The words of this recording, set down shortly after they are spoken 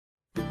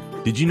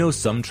Did you know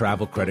some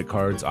travel credit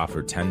cards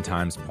offer 10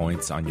 times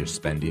points on your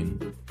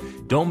spending?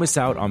 Don't miss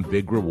out on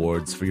big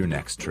rewards for your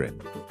next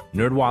trip.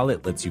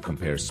 NerdWallet lets you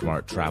compare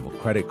smart travel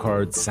credit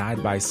cards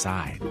side by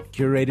side,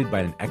 curated by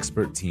an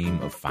expert team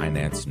of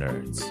finance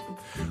nerds.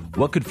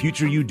 What could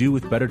future you do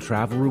with better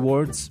travel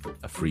rewards?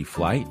 A free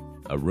flight?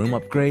 A room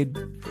upgrade?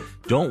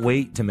 Don't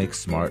wait to make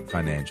smart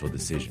financial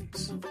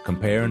decisions.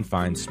 Compare and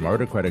find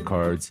smarter credit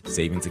cards,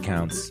 savings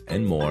accounts,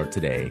 and more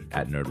today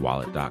at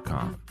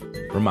nerdwallet.com.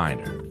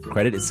 Reminder,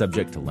 credit is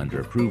subject to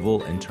lender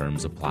approval and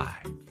terms apply.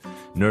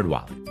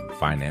 NerdWallet,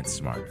 finance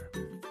smarter.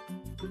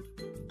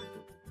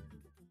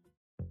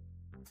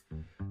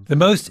 The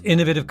most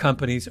innovative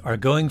companies are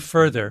going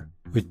further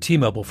with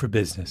T-Mobile for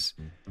Business.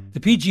 The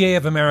PGA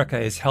of America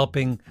is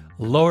helping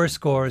lower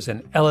scores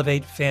and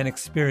elevate fan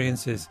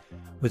experiences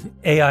with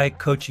AI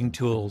coaching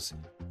tools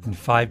and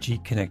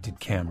 5G connected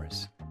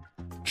cameras.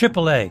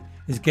 AAA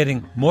is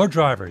getting more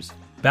drivers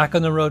back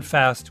on the road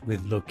fast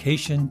with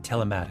location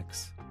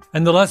telematics.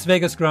 And the Las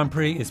Vegas Grand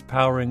Prix is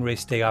powering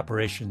race day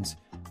operations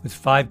with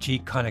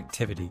 5G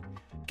connectivity,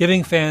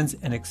 giving fans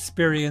an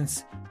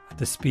experience at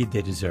the speed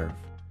they deserve.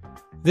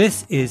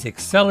 This is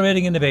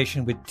accelerating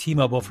innovation with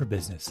T-Mobile for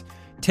Business.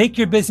 Take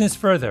your business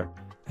further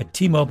at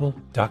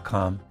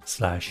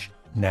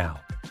T-Mobile.com/now.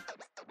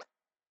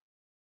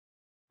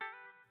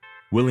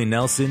 Willie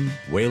Nelson,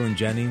 Waylon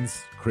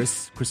Jennings,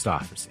 Chris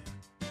Christopherson.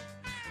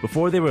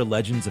 Before they were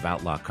legends of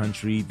outlaw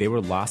country, they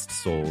were lost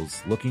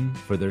souls looking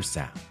for their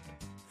sound.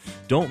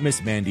 Don't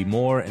miss Mandy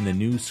Moore in the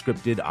new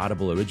scripted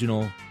Audible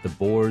original, The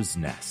Boar's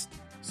Nest,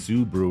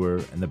 Sue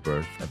Brewer and the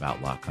Birth of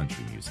Outlaw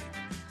Country Music.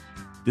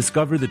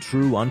 Discover the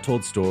true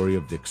untold story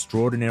of the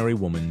extraordinary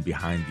woman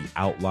behind the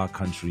outlaw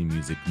country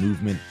music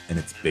movement and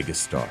its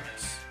biggest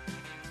stars.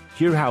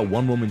 Hear how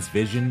one woman's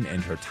vision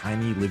and her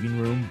tiny living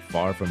room,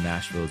 far from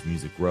Nashville's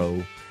Music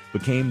Row,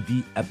 became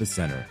the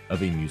epicenter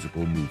of a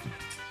musical movement.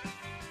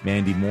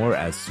 Mandy Moore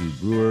as Sue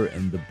Brewer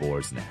in The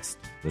Boar's Nest.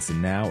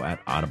 Listen now at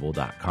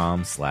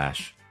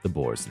audible.com/The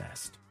Boar's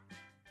Nest.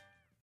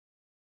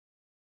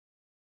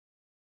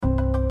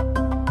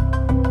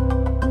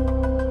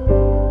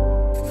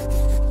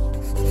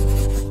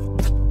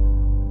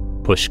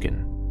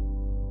 Pushkin.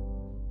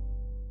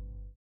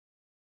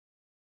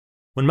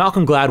 When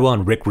Malcolm Gladwell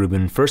and Rick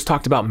Rubin first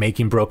talked about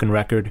making Broken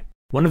Record,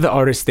 one of the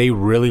artists they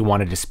really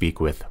wanted to speak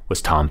with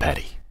was Tom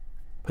Petty.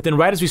 But then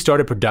right as we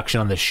started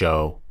production on the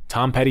show,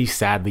 Tom Petty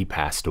sadly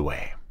passed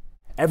away.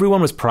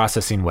 Everyone was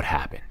processing what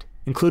happened,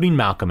 including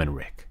Malcolm and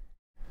Rick.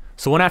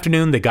 So one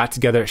afternoon they got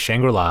together at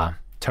Shangri-La,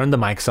 turned the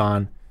mics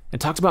on, and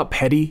talked about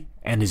Petty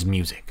and his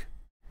music.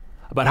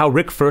 About how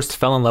Rick first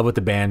fell in love with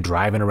the band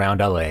driving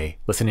around LA,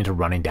 listening to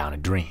Running Down a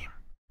Dream.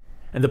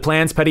 And the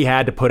plans Petty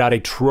had to put out a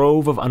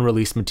trove of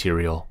unreleased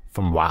material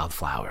from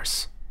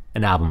Wildflowers,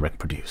 an album Rick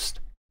produced.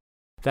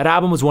 That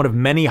album was one of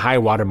many high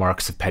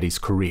watermarks of Petty's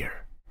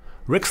career.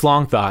 Rick's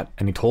long thought,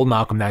 and he told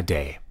Malcolm that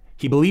day,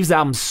 he believes the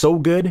album's so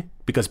good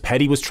because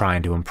Petty was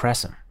trying to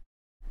impress him.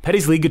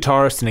 Petty's lead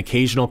guitarist and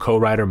occasional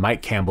co-writer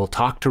Mike Campbell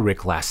talked to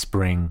Rick last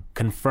spring,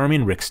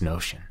 confirming Rick's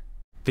notion.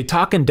 They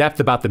talk in depth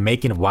about the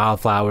making of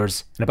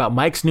Wildflowers and about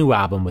Mike's new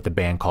album with a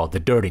band called the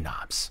Dirty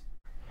Knobs.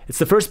 It's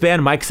the first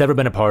band Mike's ever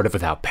been a part of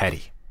without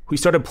Petty, who he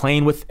started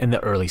playing with in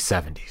the early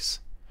 70s.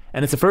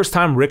 And it's the first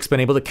time Rick's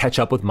been able to catch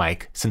up with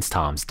Mike since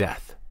Tom's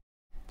death.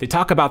 They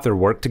talk about their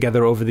work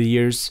together over the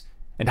years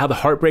and how the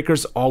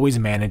Heartbreakers always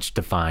managed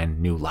to find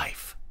new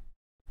life.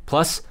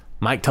 Plus,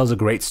 Mike tells a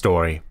great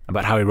story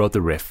about how he wrote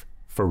the riff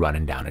for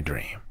Running Down a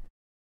Dream.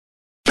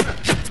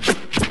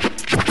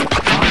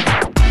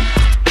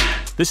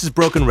 This is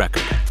Broken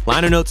Record,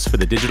 liner notes for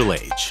the digital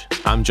age.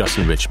 I'm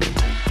Justin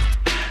Richmond.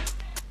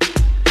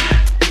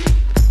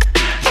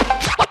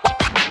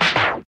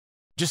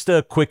 Just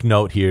a quick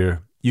note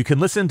here. You can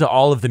listen to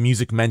all of the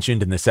music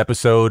mentioned in this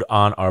episode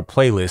on our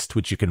playlist,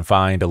 which you can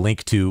find a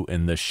link to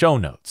in the show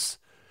notes.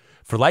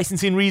 For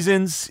licensing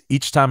reasons,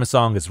 each time a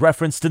song is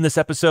referenced in this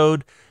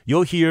episode,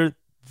 you'll hear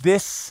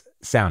this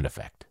sound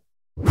effect.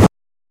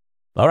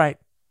 All right,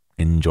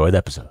 enjoy the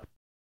episode.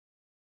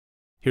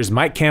 Here's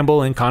Mike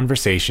Campbell in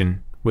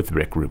conversation with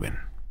Rick Rubin.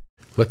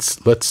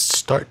 Let's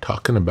start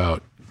talking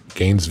about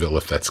Gainesville,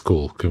 if that's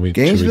cool. Should we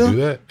do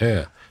that?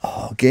 Yeah.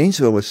 Oh,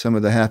 Gainesville was some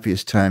of the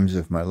happiest times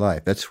of my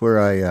life. That's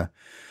where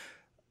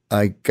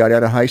I got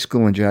out of high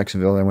school in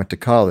Jacksonville. I went to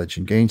college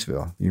in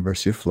Gainesville,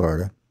 University of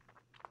Florida,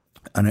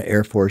 on an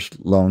Air Force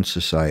Loan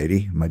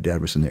Society. My dad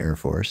was in the Air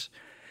Force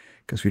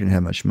because we didn't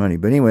have much money.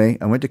 But anyway,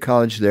 I went to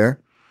college there,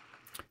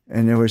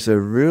 and there was a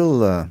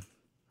real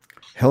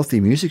healthy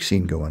music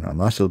scene going on.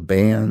 Lots of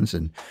bands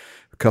and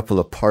a couple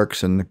of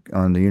parks on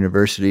the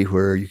university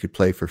where you could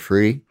play for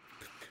free.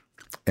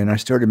 And I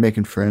started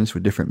making friends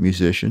with different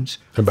musicians.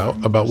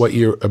 About what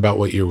year? About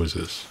what year was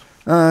this?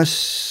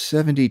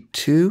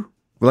 72.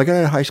 Well, I got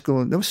out of high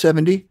school. That was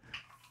 70.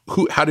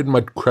 How did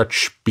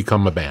Mudcrutch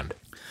become a band?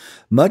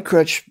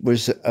 Mudcrutch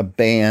was a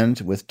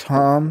band with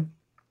Tom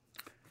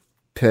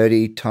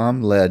Petty,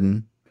 Tom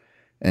Ledden,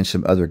 and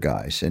some other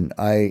guys. And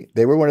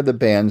they were one of the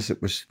bands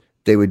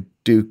they would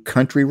do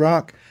country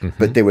rock,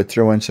 but they would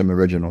throw in some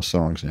original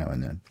songs now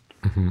and then.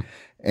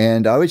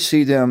 And I would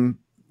see them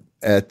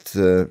at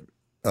the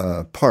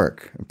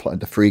park,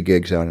 the free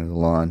gigs out on the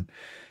lawn.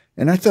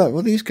 And I thought,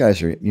 well, these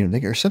guys are,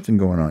 there's something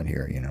going on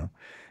here,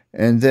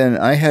 And then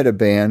I had a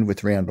band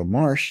with Randall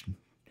Marsh.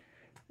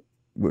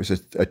 It was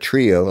a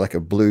trio, like a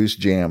blues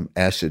jam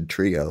acid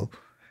trio.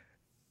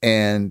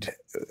 And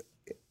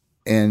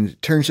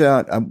it turns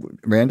out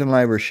Randall and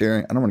I were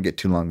sharing, I don't want to get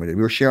too long with it.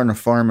 We were sharing a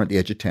farm at the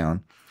edge of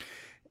town.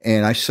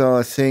 And I saw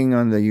a thing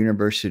on the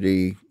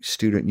University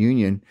Student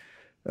Union,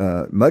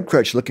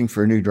 Mudcrutch looking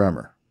for a new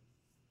drummer.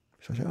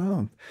 So I said,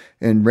 oh.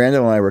 And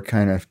Randall and I were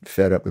kind of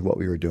fed up with what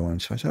we were doing.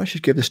 So I said, I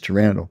should give this to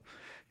Randall.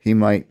 He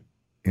might,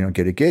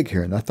 get a gig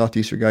here. And I thought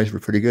these guys were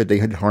pretty good. They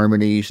had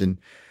harmonies and,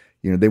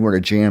 they weren't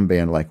a jam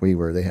band like we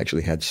were. They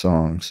actually had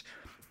songs.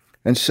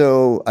 And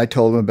so I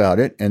told them about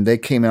it, and they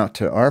came out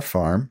to our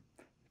farm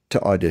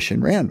to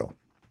audition Randall.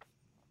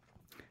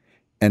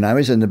 And I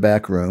was in the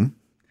back room,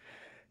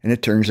 and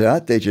it turns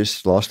out they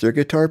just lost their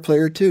guitar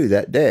player too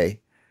that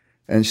day.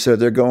 And so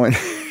they're going,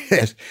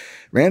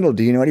 Randall,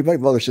 do you know anybody?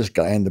 Well, there's this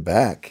guy in the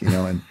back,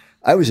 and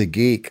I was a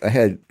geek.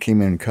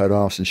 Came in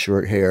cutoffs and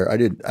short hair.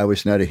 I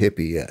was not a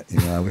hippie yet.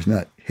 I was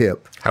not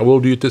hip. How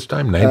old were you at this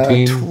time?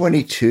 19?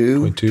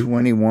 22,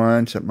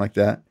 21, something like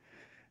that.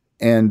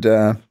 And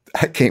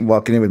I came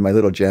walking in with my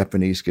little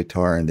Japanese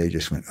guitar, and they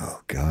just went,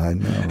 oh, God,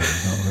 no.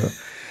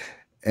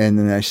 And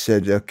then I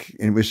said, okay.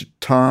 And it was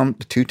Tom,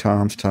 the two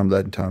Toms, Tom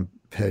Led and Tom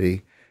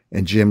Petty,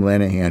 and Jim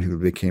Lenahan, who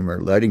became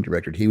our lighting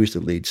director. He was the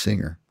lead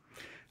singer.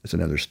 That's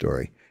another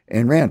story.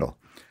 And Randall.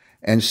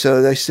 And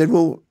so they said,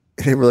 well,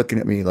 they were looking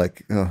at me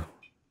like, oh,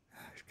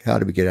 how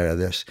do we get out of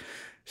this?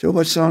 So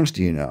what songs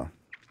do you know?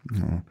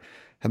 How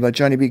about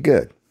Johnny Be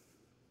Good?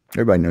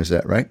 Everybody knows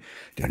that, right?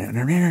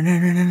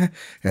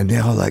 And they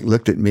all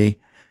looked at me.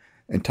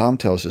 And Tom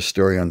tells a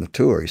story on the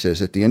tour. He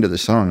says, at the end of the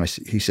song,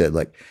 he said,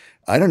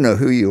 I don't know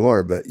who you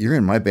are, but you're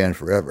in my band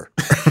forever.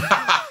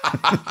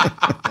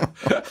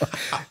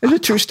 It's a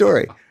true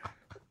story.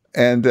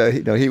 And,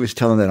 he was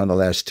telling that on the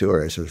last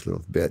tour as a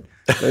little bit.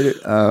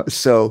 But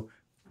so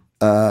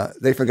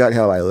they forgot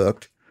how I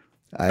looked.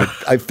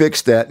 I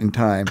fixed that in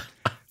time.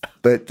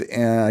 But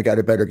I got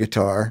a better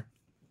guitar.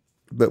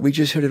 But we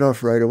just hit it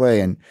off right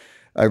away. And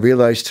I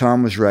realized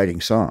Tom was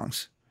writing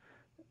songs.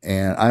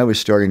 And I was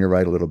starting to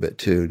write a little bit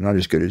too. Not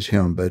as good as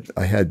him, but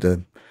I had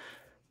the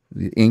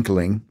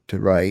inkling to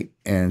write.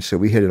 And so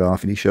we hit it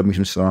off, and he showed me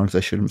some songs. I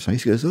showed him some.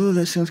 He goes, oh,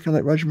 that sounds kind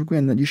of like Roger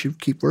McGuinn. Then you should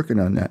keep working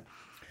on that.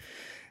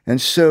 And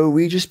so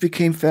we just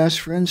became fast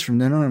friends from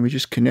then on. We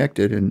just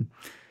connected. And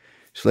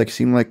it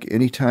seemed like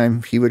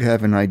anytime he would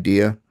have an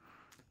idea,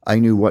 I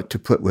knew what to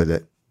put with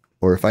it.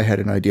 Or if I had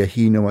an idea,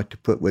 he knew what to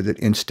put with it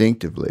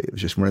instinctively. It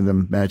was just one of the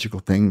magical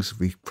things.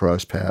 We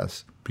crossed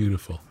paths.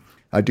 Beautiful.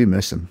 I do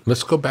miss him.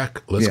 Let's go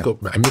back.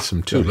 I miss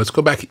him too. Yeah. Let's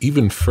go back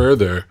even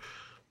further.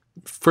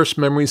 First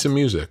memories of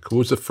music. What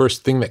was the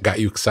first thing that got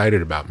you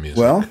excited about music?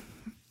 Well,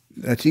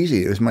 that's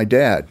easy. It was my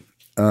dad.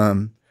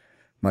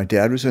 My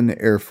dad was in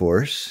the Air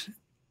Force,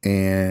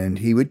 and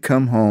he would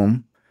come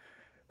home,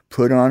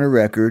 put on a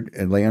record,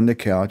 and lay on the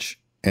couch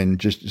and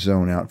just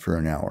zone out for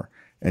an hour.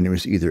 And it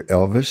was either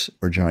Elvis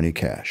or Johnny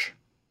Cash.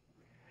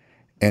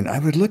 And I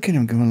would look at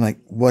him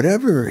going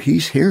whatever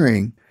he's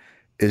hearing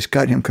has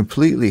got him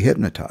completely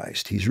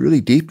hypnotized. He's really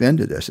deep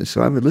into this. And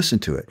so I would listen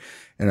to it.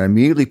 And I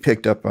immediately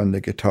picked up on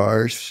the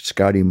guitars,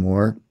 Scotty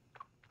Moore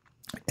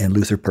and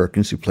Luther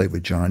Perkins, who played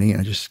with Johnny. And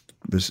I just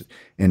was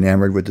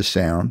enamored with the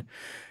sound.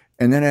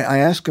 And then I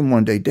asked him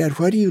one day, Dad,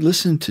 why do you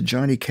listen to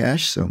Johnny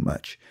Cash so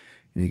much?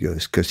 And he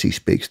goes, because he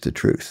speaks the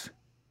truth.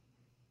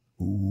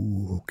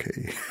 Ooh,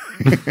 okay.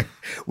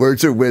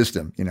 Words of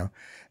wisdom,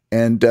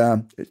 And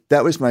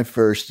that was my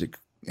first.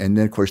 And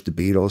then, of course, the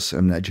Beatles,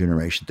 I'm that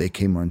generation. They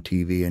came on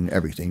TV and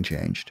everything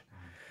changed.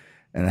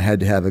 And I had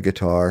to have a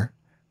guitar,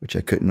 which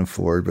I couldn't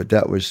afford. But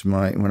that was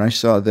when I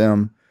saw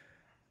them,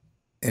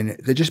 and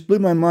they just blew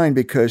my mind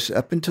because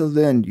up until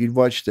then, you'd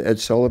watch the Ed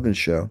Sullivan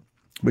Show,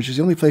 which is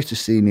the only place to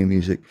see new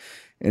music,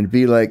 and it'd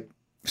be like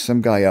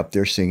some guy up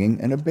there singing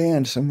and a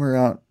band somewhere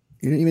out.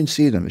 You didn't even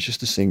see them. It's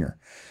just a singer.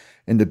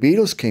 And the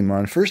Beatles came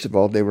on. First of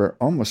all, they were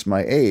almost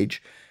my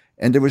age,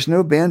 and there was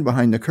no band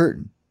behind the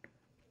curtain.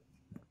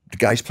 The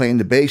guy's playing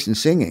the bass and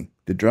singing.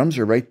 The drums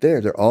are right there.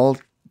 They're all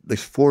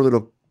this four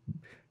little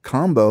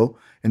combo,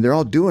 and they're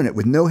all doing it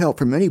with no help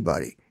from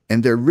anybody.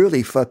 And they're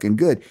really fucking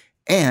good.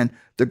 And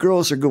the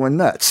girls are going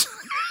nuts.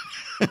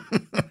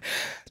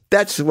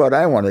 That's what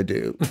I want to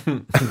do.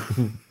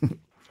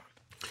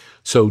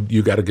 So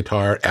you got a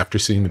guitar after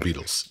seeing the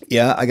Beatles?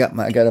 Yeah, I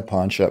got a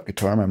pawn shop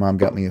guitar. My mom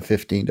got me a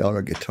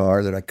 $15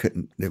 guitar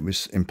that it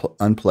was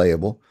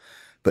unplayable.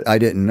 But I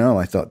didn't know.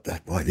 I thought,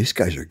 boy, these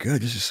guys are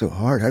good. This is so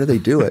hard. How do they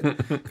do it?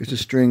 Because the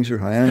strings are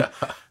high.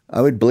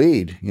 I would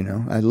bleed,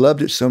 I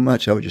loved it so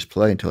much, I would just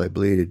play until I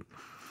bleeded.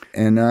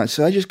 And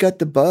so I just got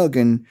the bug.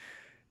 And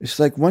it's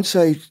like once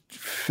I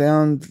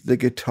found the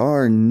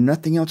guitar,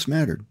 nothing else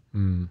mattered.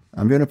 I'm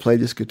going to play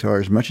this guitar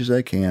as much as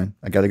I can.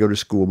 I got to go to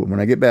school. But when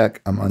I get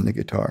back, I'm on the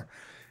guitar.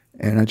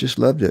 And I just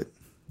loved it.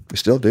 I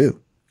still do.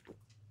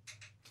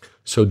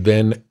 So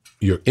then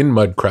you're in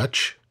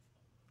Mudcrutch.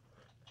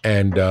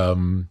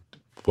 And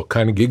what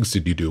kind of gigs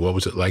did you do? What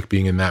was it like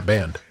being in that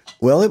band?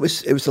 Well, it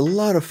was a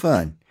lot of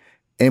fun.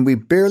 And we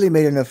barely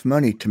made enough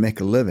money to make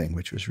a living,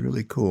 which was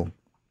really cool.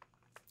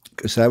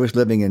 Because I was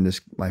living in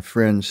my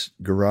friend's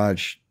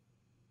garage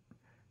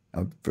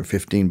for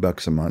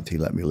 $15 a month. He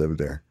let me live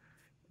there.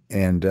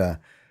 And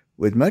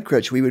with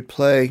Mudcrutch, we would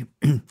play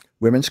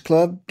women's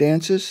club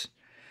dances.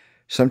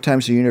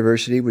 Sometimes the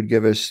university would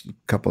give us a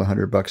couple of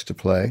 $100 to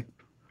play.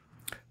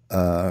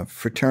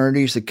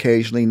 Fraternities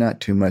occasionally, not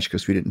too much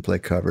because we didn't play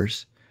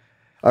covers.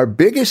 Our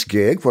biggest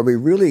gig, where we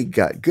really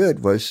got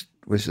good, was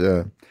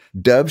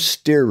Dove's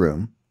Steer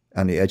Room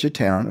on the edge of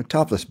town, a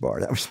topless bar.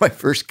 That was my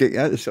first gig.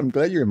 I'm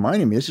glad you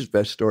reminded me. This is the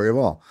best story of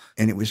all.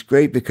 And it was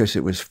great because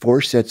it was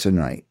 4 sets a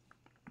night,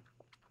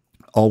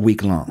 all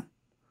week long.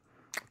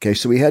 Okay,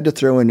 so we had to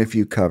throw in a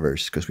few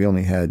covers because we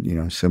only had,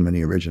 so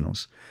many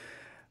originals.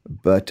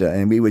 But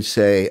and we would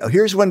say, oh,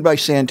 here's one by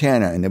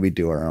Santana, and then we'd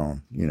do our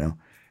own,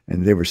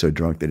 And they were so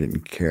drunk they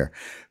didn't care.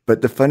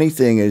 But the funny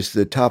thing is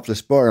the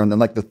topless bar, and then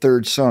like the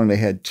third song, they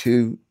had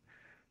 2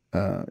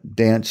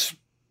 dance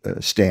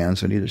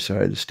stands on either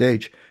side of the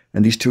stage.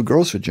 And these 2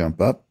 girls would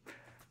jump up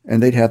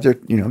and they'd have their,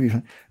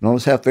 and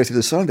almost halfway through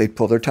the song, they'd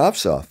pull their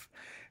tops off.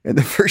 And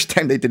the first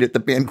time they did it, the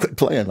band quit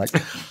playing. Like,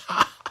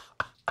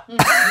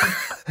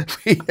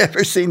 we'd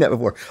never seen that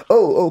before.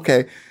 Oh,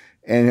 okay.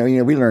 And,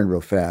 we learned real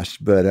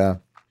fast.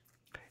 But,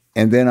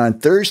 and then on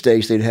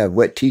Thursdays, they'd have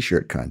wet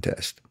t-shirt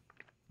contest.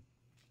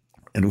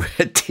 And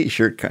wet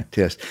t-shirt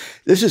contest.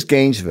 This is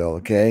Gainesville,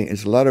 okay?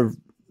 It's a lot of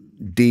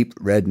deep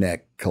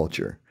redneck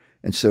culture.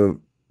 And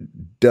so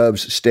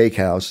Dove's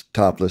Steakhouse,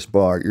 topless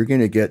bar, you're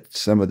going to get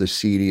some of the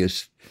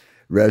seediest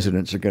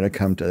residents are going to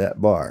come to that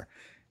bar.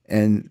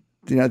 And,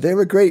 they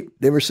were great.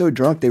 They were so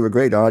drunk, they were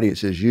great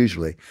audiences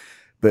usually.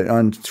 But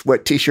on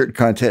wet t-shirt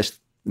contest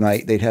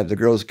night, they'd have the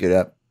girls get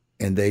up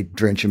and they'd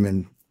drench them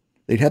in,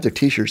 they'd have their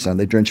t-shirts on,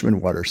 they'd drench them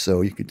in water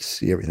so you could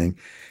see everything.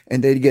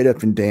 And they'd get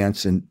up and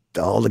dance and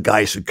all the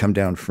guys would come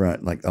down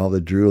front, like all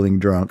the drooling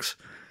drunks.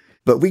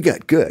 But we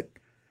got good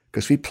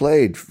because we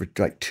played for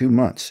like 2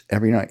 months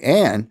every night.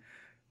 And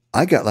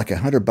I got like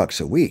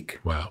 $100 a week.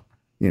 Wow.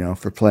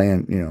 For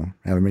playing,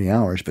 however many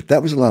hours. But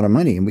that was a lot of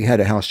money. And we had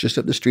a house just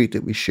up the street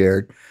that we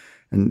shared.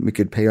 And we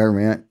could pay our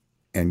rent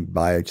and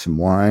buy some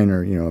wine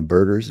or,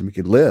 burgers. And we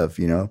could live,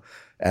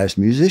 as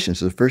musicians.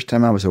 So the first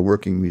time I was a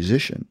working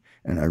musician.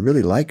 And I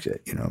really liked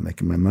it,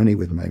 making my money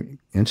with my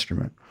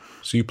instrument.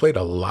 So you played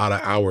a lot of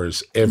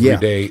hours every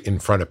day in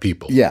front of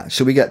people. Yeah.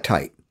 So we got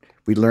tight.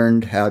 We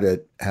learned how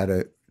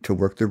to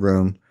work the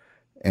room.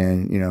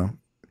 And,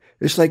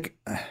 it's like,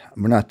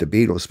 we're not the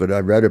Beatles, but I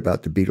read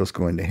about the Beatles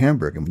going to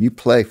Hamburg. And when you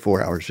play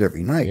 4 hours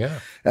every night,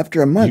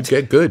 after a month, you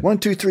get good. 1,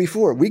 2, 3,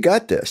 4, we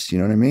got this. You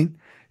know what I mean?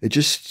 It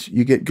just,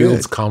 you get good.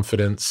 Builds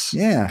confidence.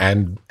 Yeah.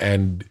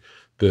 And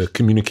the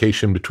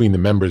communication between the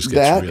members gets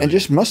that really, and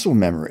just muscle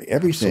memory,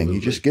 everything. Absolutely.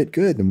 You just get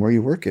good the more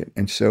you work it.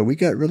 And so we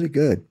got really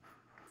good.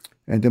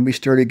 And then we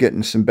started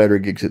getting some better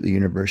gigs at the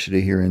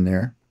university here and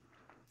there.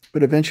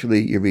 But eventually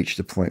you reach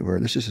the point where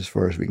this is as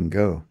far as we can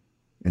go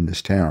in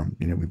this town.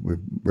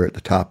 We're at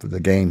the top of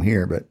the game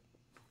here, but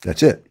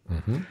that's it.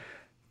 Mm-hmm.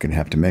 Gonna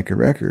have to make a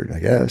record, I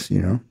guess.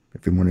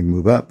 If we want to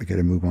move up, we got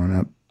to move on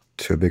up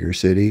to a bigger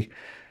city,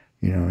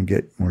 and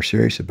get more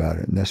serious about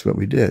it. And that's what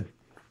we did.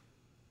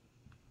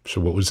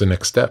 So what was the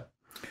next step?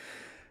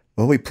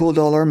 Well, we pulled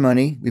all our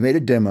money. We made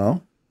a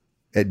demo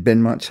at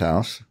Benmont's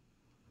house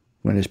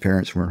when his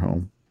parents weren't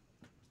home.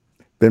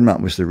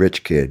 Benmont was the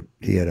rich kid.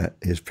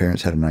 His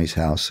parents had a nice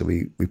house, so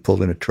we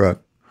pulled in a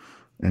truck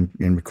and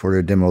recorded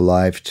a demo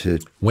live to.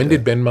 When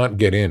did Benmont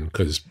get in?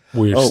 Because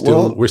we're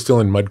still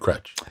in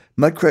Mudcrutch.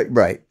 Mudcrutch,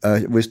 right?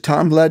 It was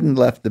Tom Ledden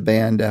left the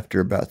band after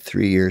about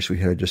 3 years. We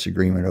had a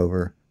disagreement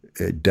over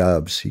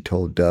Dubs. He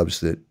told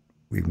Dubs that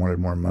we wanted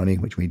more money,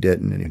 which we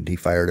didn't, and he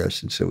fired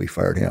us, and so we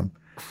fired him.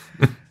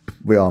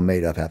 We all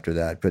made up after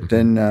that. But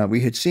then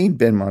we had seen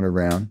Benmont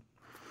around.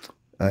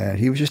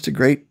 He was just a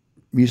great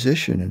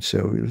musician, and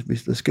so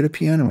let's get a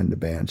piano in the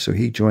band. So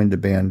he joined the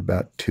band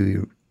about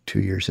two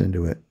years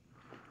into it.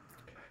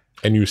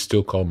 And you were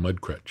still called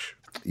Mudcrutch.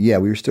 Yeah,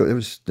 we were still.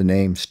 The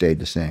name stayed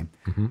the same.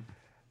 Mm-hmm.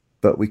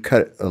 But we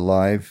cut a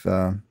live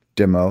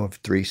demo of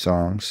 3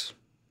 songs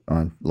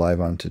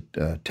live onto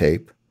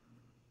tape,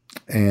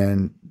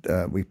 and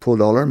we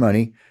pulled all our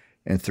money,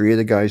 and 3 of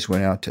the guys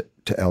went out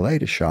to L.A.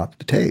 to shop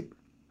the tape.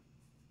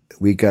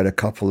 We got a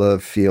couple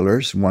of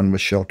feelers. One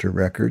was Shelter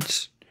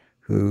Records,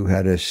 who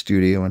had a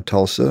studio in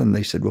Tulsa, and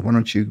they said, well, why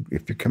don't you,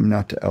 if you're coming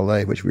out to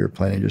L.A., which we were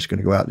planning, just going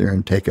to go out there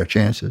and take our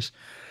chances,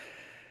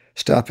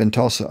 stop in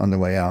Tulsa on the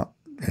way out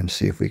and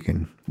see if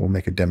we'll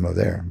make a demo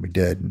there. We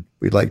did. And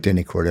we liked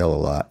Denny Cordell a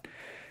lot.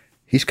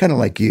 He's kind of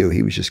like you.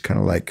 He was just kind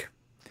of like,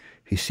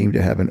 he seemed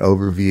to have an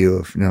overview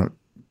of,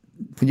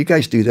 when you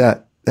guys do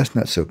that, that's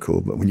not so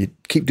cool. But when you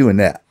keep doing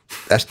that,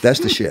 that's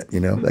the shit,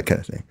 that kind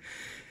of thing.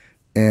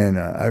 And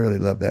I really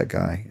love that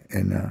guy.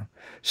 And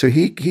so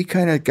he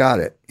kind of got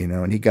it,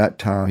 and he got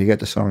Tom, he got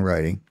the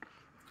songwriting,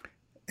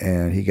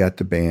 and he got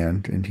the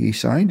band, and he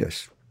signed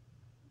us.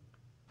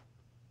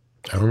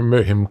 I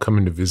remember him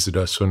coming to visit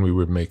us when we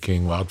were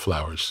making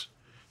Wildflowers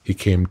He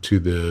came to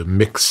the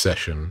mix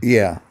session.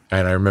 Yeah.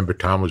 And I remember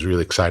Tom was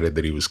really excited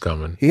that he was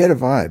coming. He had a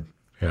vibe.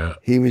 Yeah.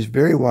 He was a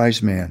very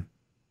wise man.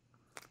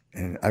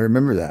 And I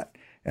remember that.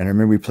 And I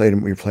remember we played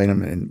him,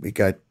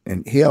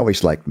 and he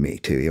always liked me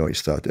too. He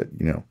always thought that,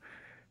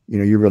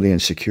 you're really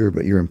insecure,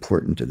 but you're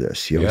important to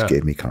this. He always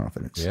gave me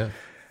confidence. Yeah.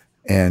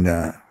 And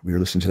we were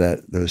listening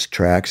to those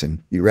tracks,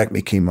 and You Wreck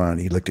Me came on.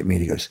 He looked at me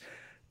and he goes,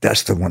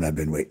 "That's the one I've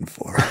been waiting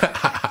for."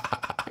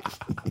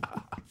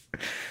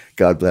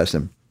 God bless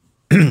him.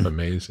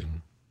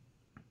 Amazing.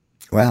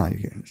 Wow,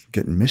 you're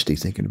getting misty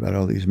thinking about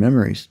all these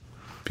memories.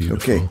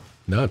 Beautiful. Okay.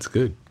 No, it's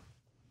good.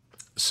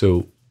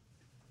 So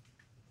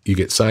you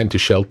get signed to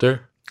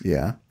Shelter,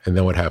 Yeah. and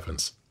then what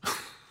happens?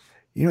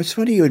 It's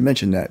funny you would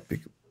mention that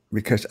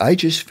because I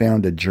just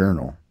found a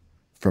journal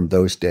from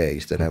those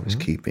days that I was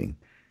keeping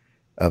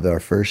of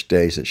our first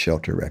days at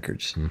Shelter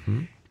Records.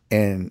 Mm-hmm.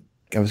 And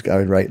I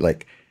would write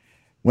like,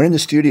 went in the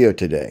studio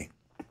today,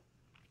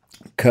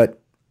 cut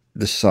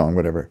the song,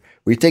 whatever.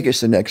 We think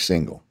it's the next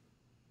single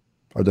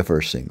or the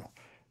first single.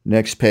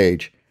 Next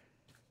page,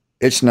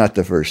 it's not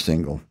the first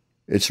single.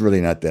 It's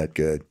really not that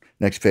good.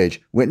 Next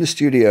page, went in the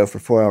studio for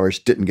 4 hours,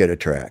 didn't get a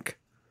track.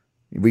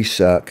 We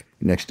suck.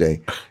 Next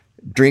day,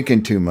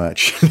 drinking too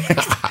much.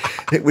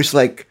 It was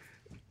like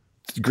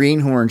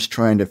greenhorns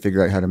trying to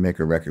figure out how to make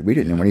a record. We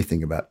didn't know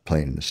anything about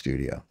playing in the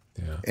studio.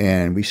 Yeah.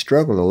 And we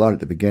struggled a lot at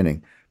the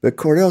beginning. But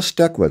Cordell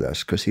stuck with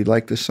us because he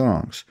liked the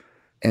songs.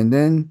 And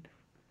then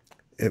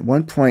at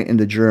one point in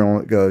the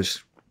journal, it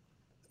goes,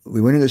 we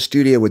went in the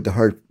studio with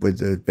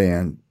the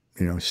band,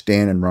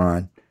 Stan and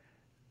Ron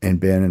and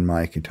Ben and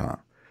Mike and Tom.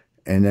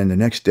 And then the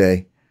next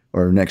day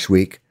or next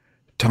week,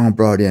 Tom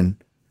brought in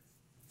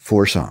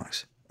 4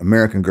 songs.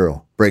 American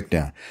Girl,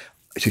 Breakdown.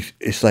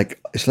 It's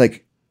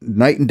like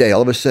night and day.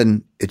 All of a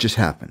sudden, it just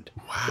happened.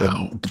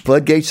 Wow. The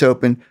floodgates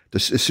opened.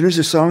 As soon as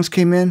the songs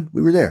came in,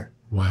 we were there.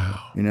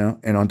 Wow.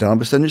 And all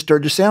of a sudden, it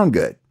started to sound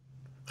good.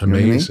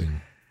 Amazing. You know what I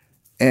mean?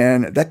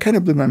 And that kind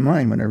of blew my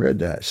mind when I read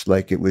that. It's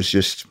like it was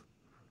just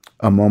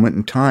a moment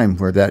in time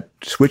where that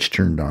switch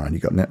turned on.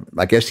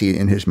 I guess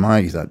in his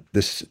mind, he thought,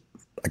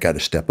 I got to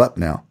step up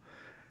now.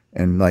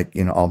 And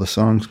all the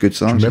songs, good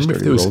songs. Do you remember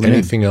if there was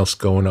anything else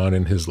going on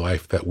in his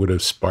life that would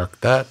have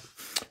sparked that?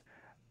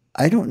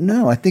 I don't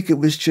know. I think it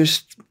was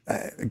just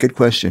a good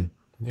question.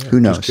 Yeah, who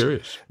knows? Just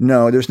curious.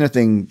 No, there's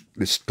nothing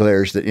that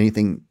declares that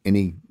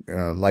any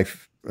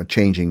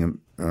life-changing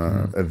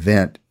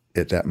event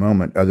at that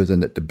moment, other than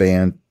that the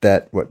band,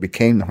 what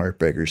became the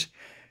Heartbreakers,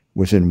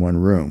 was in one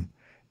room.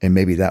 And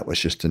maybe that was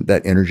just,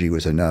 that energy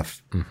was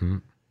enough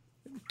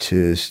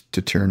to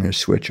turn his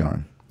switch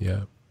on.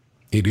 Yeah.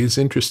 It is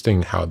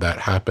interesting how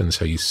that happens,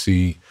 how you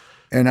see.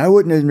 And I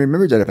wouldn't have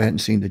remembered that if I hadn't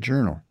seen the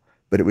journal.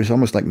 But it was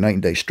almost like night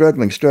and day,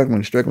 struggling.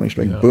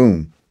 Yeah.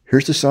 Boom.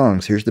 Here's the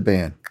songs. Here's the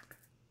band.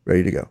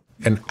 Ready to go.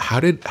 And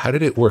how did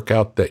it work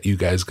out that you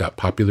guys got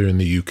popular in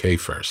the UK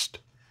first?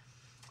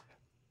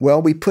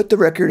 Well, we put the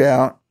record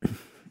out,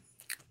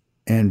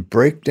 and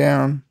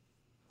Breakdown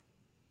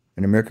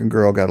and American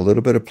Girl got a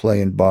little bit of play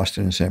in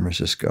Boston and San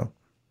Francisco.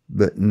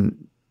 But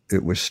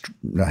it was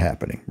not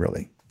happening,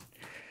 really.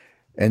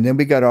 And then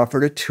we got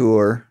offered a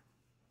tour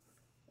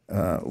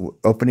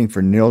opening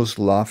for Nils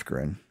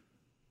Lofgren,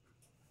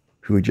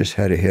 who had just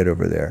had a hit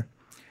over there.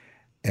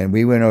 And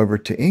we went over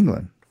to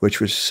England,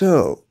 which was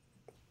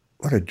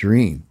what a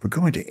dream. We're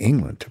going to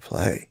England to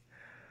play.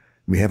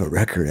 We have a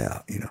record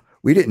out,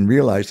 We didn't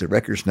realize the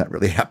record's not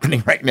really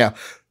happening right now.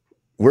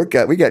 We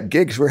got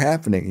gigs, we're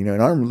happening, in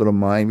our little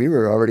mind, we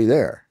were already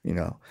there,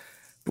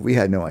 But we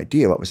had no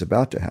idea what was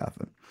about to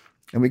happen.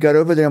 And we got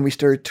over there and we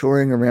started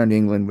touring around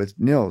England with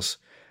Nils.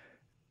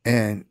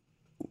 And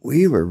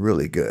we were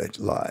really good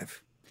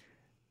live.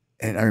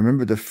 And I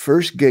remember the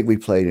first gig we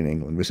played in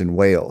England was in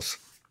Wales.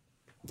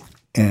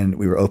 And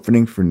we were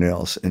opening for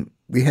Nils. And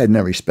we had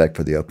no respect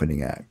for the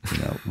opening act.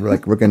 We're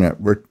like,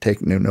 we're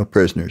taking no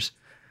prisoners.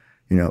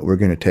 We're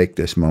going to take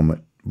this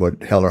moment,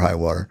 what hell or high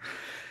water.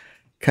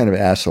 Kind of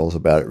assholes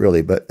about it,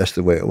 really, but that's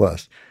the way it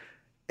was.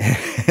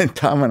 And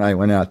Tom and I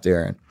went out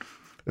there, and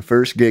the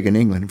first gig in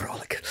England, we're all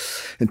like,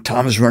 and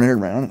Tom's running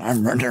around, and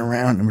I'm running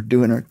around, and we're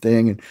doing our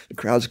thing, and the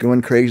crowd's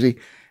going crazy.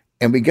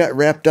 And we got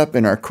wrapped up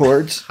in our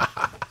chords.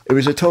 It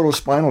was a total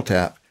Spinal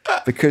Tap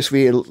because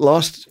we had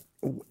lost,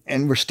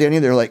 and we're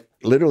standing there like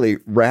literally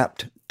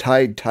wrapped,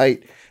 tied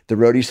tight. The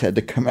roadies had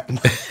to come out.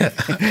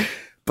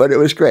 But it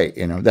was great.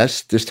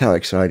 That's just how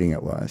exciting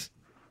it was.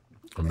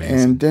 Amazing.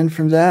 And then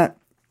from that,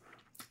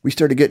 we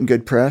started getting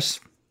good press.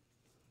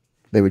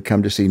 They would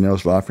come to see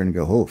Nils Lofgren and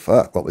go, "Oh,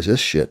 fuck, what was this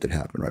shit that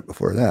happened right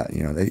before that?"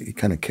 He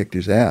kind of kicked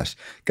his ass.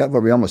 Got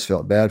where we almost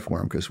felt bad for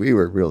him because we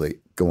were really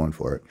going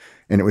for it.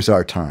 And it was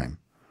our time.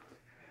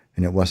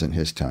 And it wasn't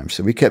his time.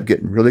 So we kept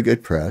getting really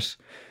good press.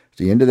 At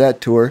the end of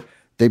that tour,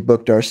 they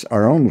booked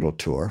our own little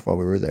tour while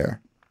we were there.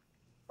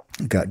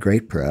 Got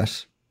great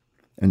press.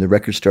 And the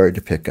record started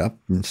to pick up.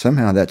 And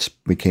somehow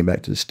we came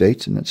back to the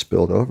States and it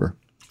spilled over.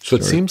 So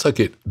it seems like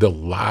the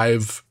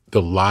live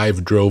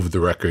drove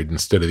the record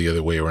instead of the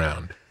other way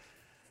around.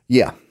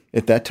 Yeah,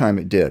 at that time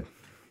it did,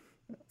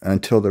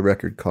 until the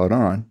record caught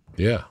on.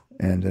 Yeah.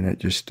 And then it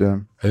just...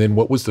 and then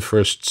what was the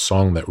first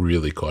song that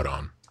really caught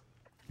on?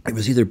 It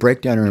was either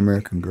Breakdown or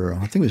American Girl.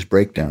 I think it was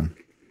Breakdown.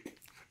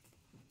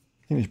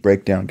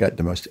 Breakdown got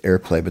the most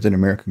airplay, but then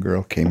American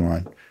Girl came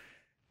on.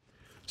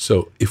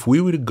 So if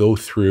we were to go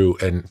through,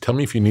 and tell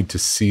me if you need to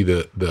see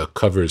the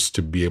covers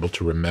to be able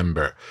to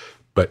remember,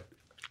 but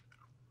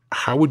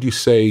how would you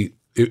say,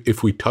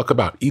 if we talk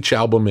about each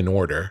album in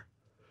order,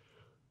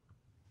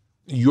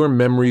 your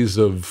memories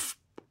of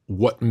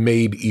what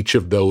made each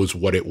of those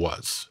what it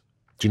was?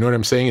 Do you know what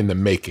I'm saying? In the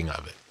making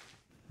of it.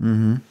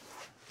 Mm-hmm.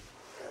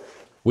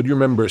 What do you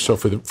remember? So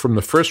from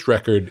the first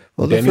record,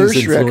 well, Denny's the first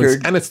influence,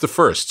 record, and it's the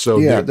first. So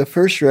yeah, the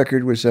first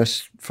record was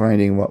us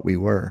finding what we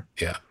were.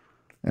 Yeah.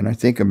 And I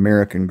think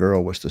American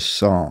Girl was the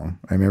song.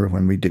 I remember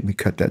when we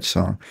cut that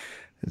song.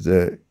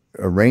 The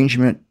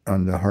arrangement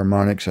on the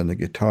harmonics on the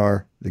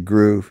guitar, the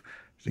groove,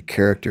 the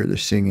character, the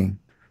singing,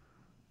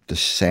 the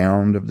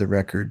sound of the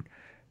record.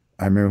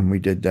 I remember when we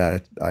did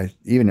that, I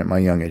even at my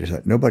young age, I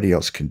thought, nobody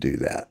else can do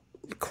that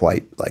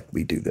quite like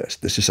we do this.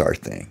 This is our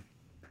thing.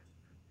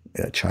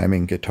 A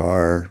chiming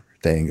guitar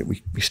thing that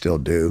we still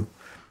do.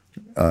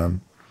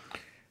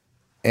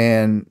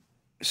 And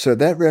so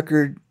that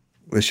record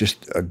was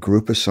just a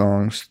group of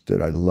songs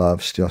that I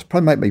love still. It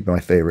probably might be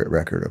my favorite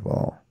record of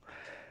all.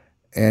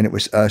 And it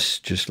was us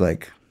just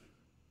like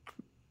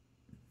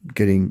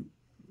getting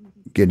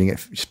it,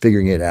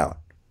 figuring it out,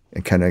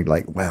 and kind of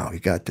like, wow, you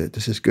got that.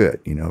 This is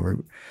good. You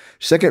know,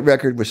 second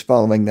record was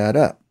following that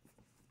up.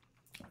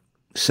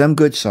 Some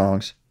good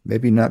songs,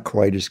 maybe not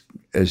quite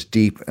as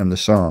deep in the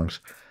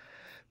songs,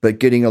 but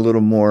getting a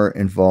little more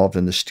involved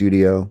in the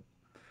studio,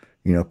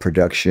 you know,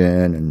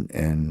 production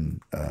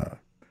and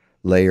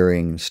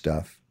layering and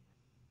stuff.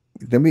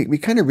 Then we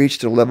kind of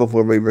reached a level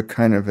where we were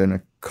kind of in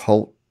a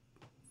cult,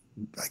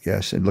 I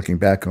guess, and looking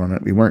back on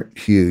it, we weren't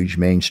huge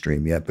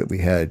mainstream yet, but we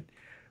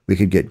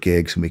could get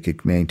gigs and we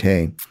could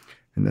maintain.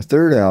 And the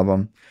third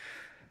album,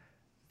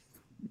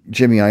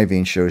 Jimmy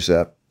Iovine shows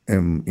up,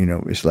 and you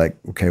know, it's like,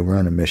 okay, we're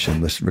on a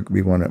mission.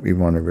 We want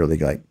to really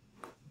like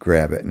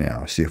grab it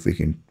now, see if we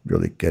can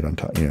really get on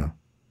top, you know,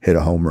 hit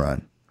a home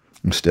run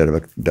instead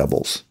of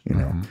doubles, you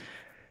know. Mm-hmm.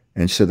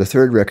 And so the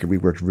third record, we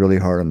worked really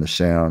hard on the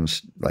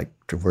sounds, like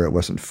to where it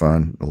wasn't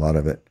fun, a lot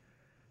of it.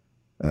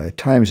 At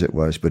times it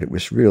was, but it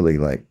was really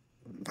like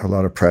a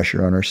lot of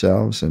pressure on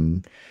ourselves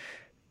and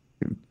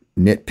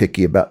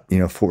nitpicky about, you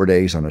know, 4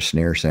 days on a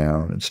snare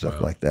sound and stuff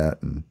like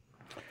that. And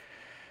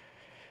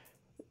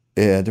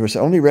yeah, there was the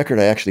only record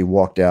I actually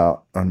walked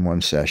out on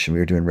one session. We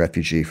were doing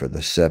Refugee for the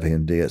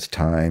 70th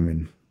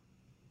time,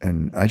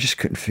 and I just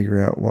couldn't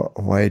figure out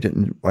why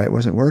it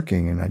wasn't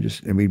working.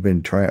 And we'd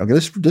been trying, okay,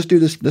 let's do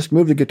this. Let's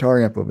move the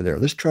guitar amp over there.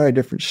 Let's try a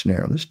different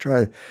snare. Let's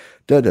try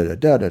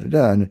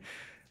da-da-da-da-da-da-da. And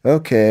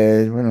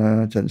okay,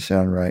 well, it doesn't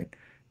sound right.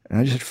 And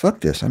I just said, fuck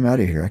this. I'm out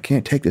of here. I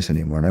can't take this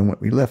anymore. And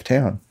we left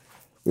town.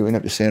 We went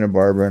up to Santa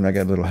Barbara, and I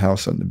got a little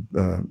house on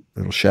the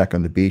little shack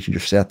on the beach, and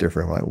just sat there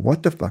for a while.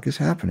 What the fuck is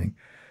happening?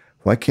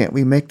 Why can't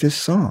we make this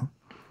song?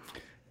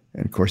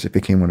 And of course, it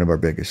became one of our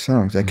biggest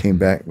songs. I came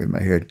back with my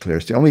head clear.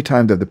 It's the only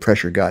time that the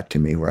pressure got to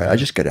me, where I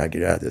just got to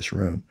get out of this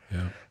room,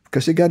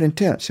 because it got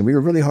intense, and we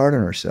were really hard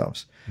on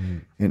ourselves.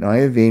 And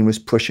Iovine was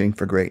pushing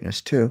for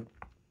greatness too,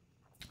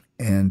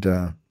 and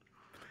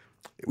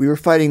we were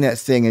fighting that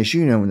thing, as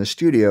you know, in the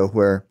studio,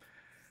 where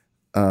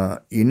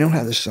you know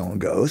how the song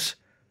goes,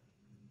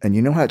 and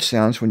you know how it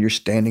sounds when you're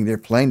standing there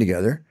playing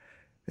together,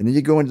 and then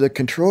you go into the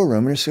control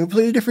room, and it's a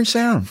completely different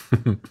sound.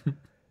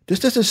 This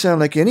doesn't sound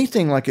like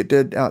anything like it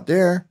did out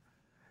there.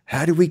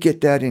 How do we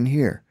get that in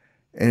here?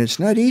 And it's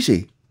not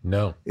easy.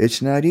 No.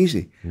 It's not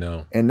easy.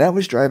 No. And that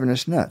was driving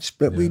us nuts.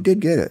 But we did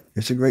get it.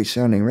 It's a great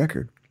sounding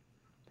record.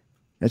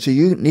 It's a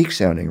unique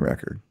sounding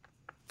record,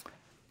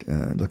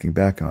 looking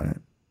back on it.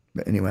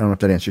 But anyway, I don't know if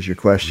that answers your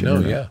question. No,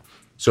 yeah.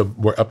 So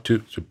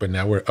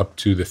now we're up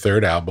to the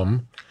third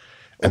album.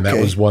 And that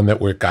was one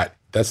that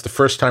that's the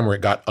first time where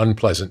it got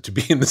unpleasant to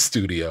be in the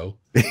studio.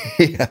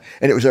 Yeah.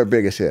 And it was our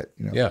biggest hit.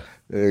 You know? Yeah.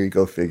 There you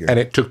go, figure. And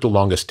it took the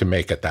longest to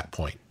make at that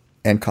point.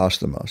 And cost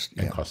the most.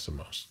 And cost the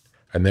most.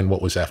 And then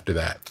what was after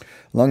that?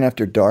 Long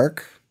After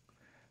Dark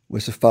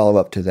was a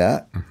follow-up to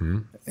that. Mm-hmm.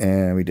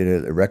 And we did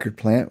it at a record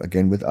plant,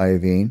 again with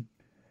Iovine.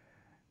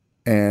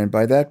 And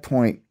by that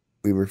point,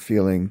 we were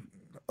feeling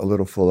a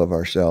little full of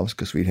ourselves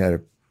because we'd had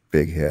a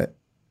big hit,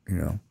 you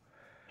know.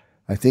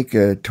 I think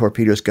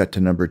Torpedoes got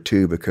to number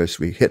 2 because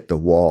we hit the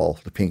wall,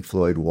 the Pink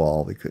Floyd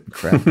wall. We couldn't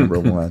crack number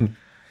 1.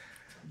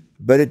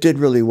 But it did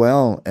really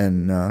well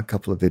in a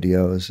couple of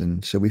videos.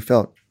 And so we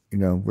felt, you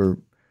know,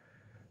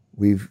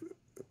 we've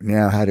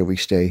now, how do we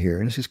stay here?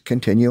 And let's just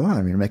continue on.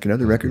 I mean, make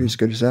another record as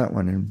good as that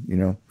one. And, you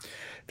know,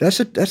 that's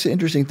the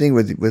interesting thing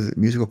with a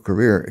musical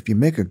career. If you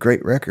make a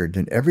great record,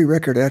 then every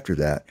record after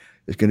that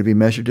is going to be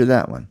measured to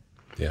that one.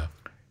 Yeah.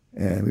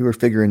 And we were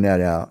figuring that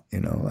out, you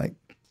know, like,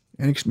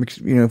 and,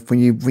 you know, when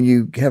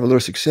you have a little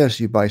success,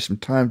 you buy some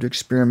time to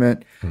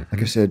experiment. Mm-hmm.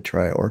 Like I said,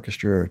 try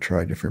orchestra or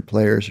try different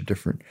players or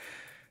different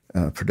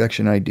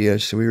production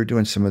ideas. So we were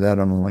doing some of that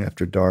on Long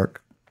After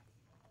Dark.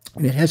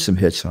 And it had some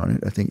hits on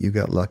it. I think You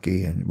Got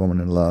Lucky and Woman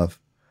in Love.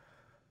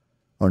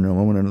 Oh, No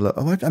Woman in Love.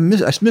 Oh, I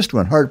missed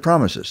one. Hard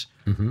Promises.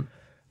 Mm-hmm.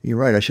 You're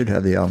right. I should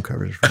have the album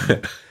covers.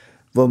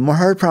 Well, more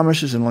Hard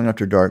Promises and Long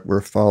After Dark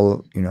were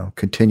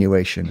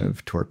continuation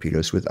of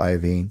Torpedoes with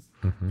Iveen.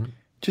 Mm-hmm.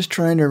 Just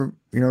trying to,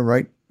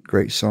 write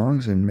great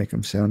songs and make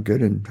them sound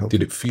good. And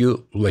Did it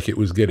feel like it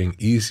was getting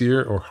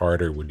easier or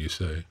harder, would you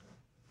say?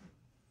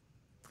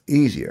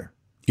 Easier.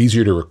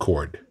 Easier to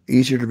record.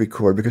 Easier to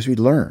record because we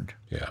learned.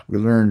 Yeah. We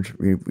learned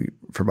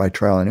by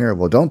trial and error.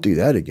 Well, don't do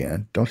that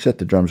again. Don't set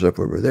the drums up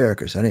over there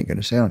because that ain't going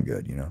to sound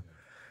good,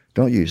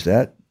 Don't use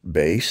that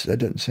bass. That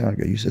doesn't sound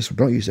good. Use this.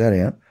 Don't use that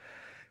amp.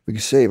 We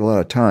can save a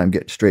lot of time,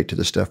 get straight to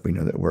the stuff we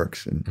know that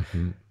works, and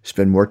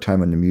spend more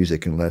time on the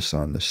music and less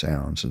on the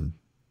sounds and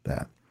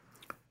that.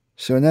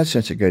 So in that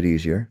sense, it got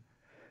easier.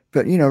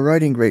 But,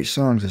 writing great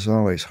songs is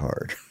always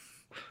hard.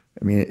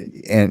 I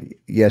mean, and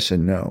yes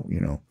and no,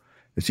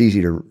 It's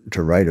easy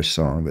to write a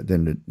song, but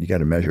then you got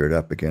to measure it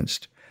up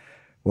against,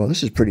 well,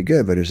 this is pretty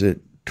good, but is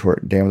it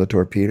Down with a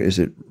Torpedo? Is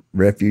it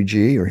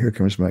Refugee or Here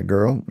Comes My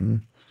Girl?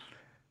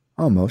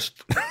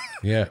 Almost.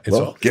 Yeah.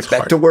 Get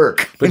back to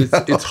work. But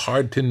it's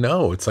hard to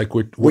know. It's like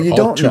we're you all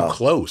don't too know.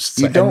 close.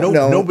 You don't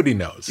know. Nobody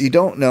knows. You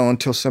don't know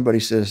until somebody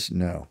says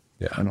no.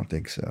 Yeah. I don't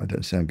think so. It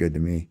doesn't sound good to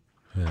me.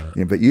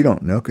 Yeah. But you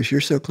don't know because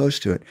you're so close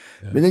to it.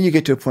 Yeah. But then you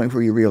get to a point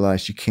where you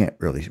realize you can't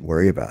really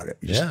worry about it.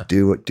 You just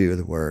do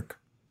the work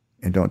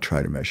and don't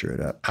try to measure it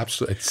up.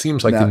 Absolutely. It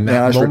seems like in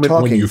that moment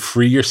when you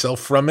free yourself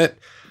from it,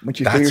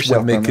 that's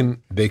when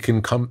they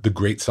can come. The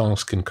great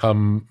songs can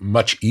come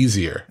much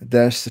easier.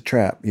 That's the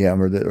trap,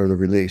 or the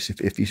release.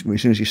 If you,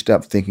 as soon as you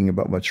stop thinking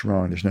about what's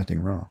wrong, there's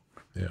nothing wrong.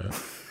 Yeah.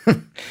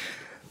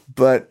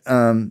 But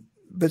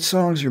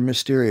songs are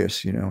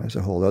mysterious. As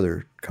a whole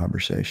other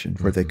conversation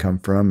where they come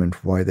from and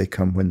why they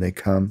come when they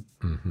come.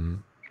 Mm-hmm.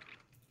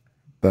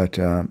 But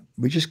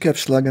we just kept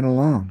slugging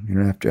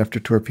along. After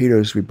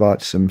Torpedoes, we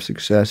bought some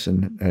success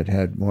and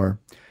had more.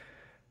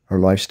 Our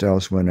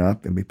lifestyles went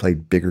up, and we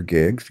played bigger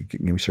gigs.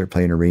 We started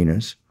playing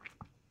arenas,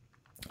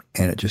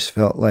 and it just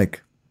felt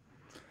like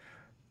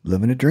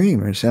living a dream.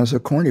 And it sounds so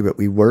corny, but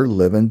we were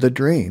living the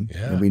dream,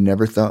 and we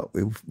never thought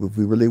if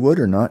we really would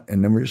or not.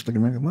 And then we're just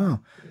looking like, wow,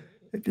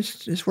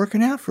 it's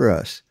working out for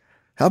us.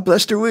 How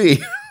blessed are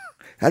we?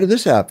 How did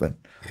this happen?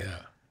 Yeah,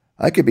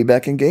 I could be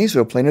back in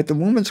Gainesville playing at the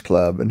Women's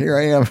Club, and here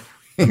I am.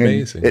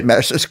 Amazing. At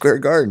Madison Square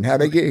Garden. How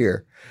did I get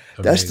here?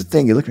 Amazing. That's the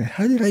thing. You look at,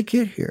 how did I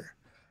get here?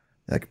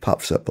 That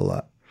pops up a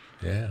lot.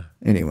 Yeah.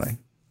 Anyway,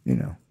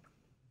 Yeah,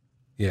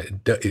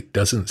 it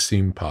doesn't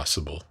seem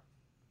possible.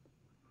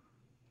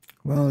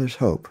 Well, there's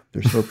hope.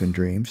 There's hope in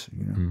dreams.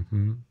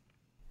 Mm-hmm.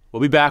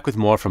 We'll be back with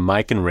more from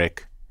Mike and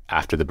Rick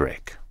after the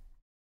break.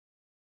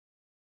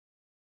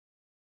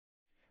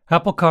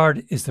 Apple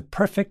Card is the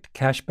perfect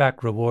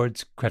cashback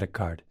rewards credit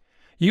card.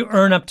 You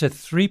earn up to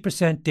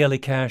 3% daily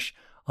cash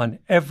on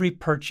every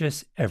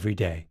purchase every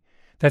day.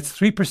 That's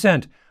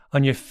 3%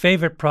 on your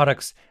favorite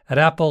products at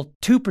Apple,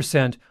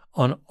 2%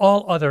 on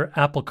all other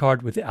Apple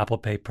Card with Apple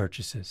Pay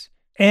purchases,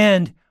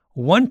 and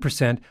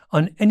 1%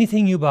 on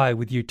anything you buy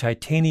with your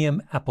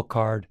titanium Apple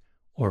Card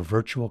or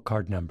virtual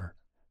card number.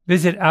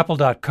 Visit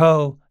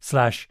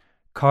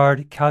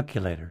apple.co/card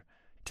calculator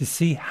to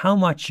see how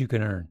much you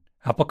can earn.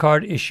 Apple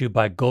Card issued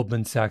by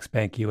Goldman Sachs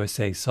Bank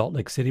USA Salt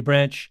Lake City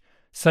branch,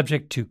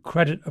 subject to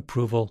credit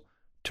approval.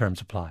 Terms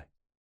apply.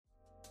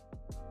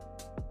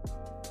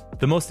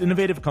 The most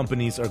innovative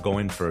companies are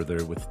going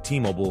further with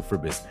T-Mobile for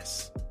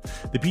Business.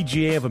 The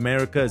PGA of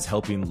America is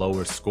helping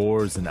lower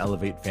scores and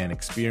elevate fan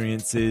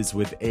experiences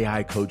with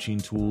AI coaching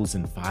tools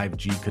and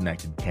 5G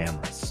connected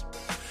cameras.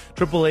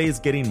 AAA is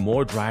getting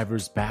more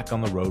drivers back on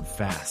the road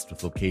fast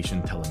with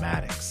location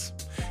telematics.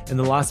 And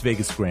the Las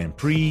Vegas Grand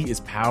Prix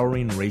is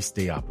powering race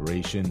day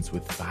operations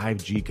with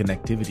 5G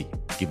connectivity,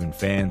 giving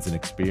fans an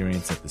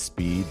experience at the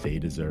speed they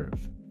deserve.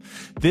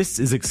 This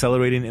is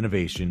accelerating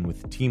innovation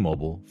with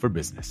T-Mobile for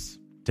Business.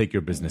 Take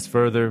your business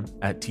further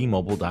at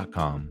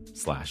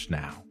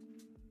T-Mobile.com/now.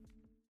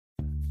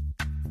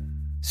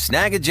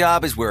 Snag a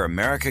Job is where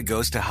America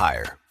goes to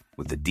hire,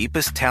 with the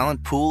deepest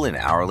talent pool in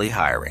hourly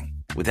hiring.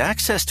 With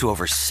access to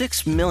over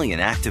 6 million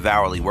active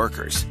hourly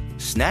workers,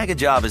 Snag a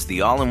Job is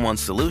the all-in-one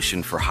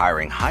solution for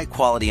hiring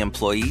high-quality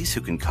employees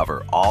who can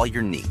cover all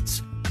your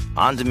needs.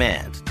 On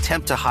demand,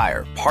 temp to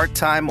hire,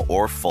 part-time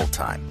or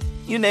full-time.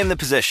 You name the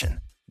position.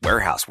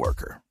 Warehouse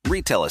worker,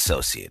 retail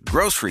associate,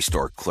 grocery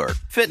store clerk,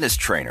 fitness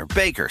trainer,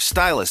 baker,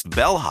 stylist,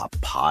 bellhop,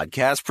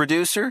 podcast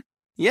producer.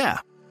 Yeah,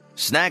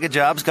 Snag a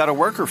Job's got a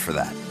worker for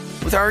that.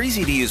 With our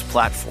easy-to-use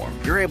platform,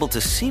 you're able to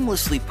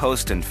seamlessly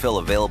post and fill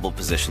available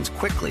positions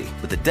quickly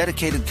with a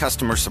dedicated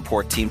customer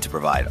support team to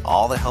provide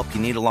all the help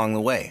you need along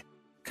the way.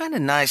 Kind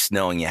of nice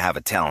knowing you have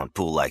a talent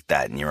pool like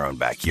that in your own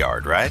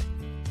backyard, right?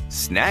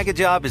 Snag a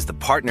Job is the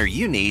partner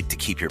you need to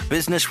keep your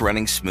business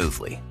running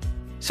smoothly.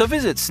 So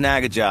visit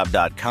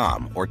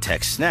snagajob.com or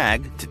text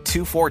snag to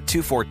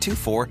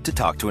 242424 to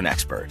talk to an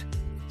expert.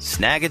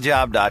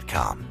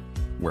 Snagajob.com,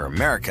 where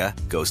America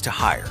goes to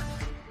hire.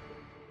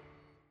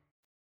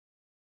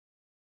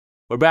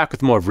 We're back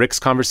with more of Rick's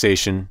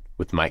conversation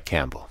with Mike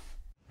Campbell.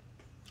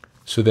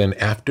 So then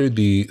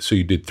so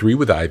you did 3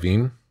 with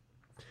Iveen.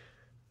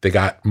 They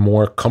got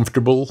more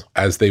comfortable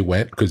as they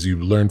went because you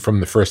learned from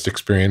the first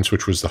experience,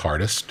 which was the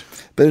hardest.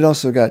 But it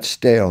also got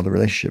stale. The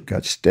relationship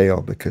got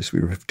stale because we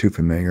were too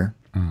familiar.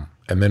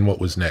 And then what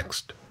was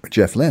next?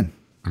 Jeff Lynne.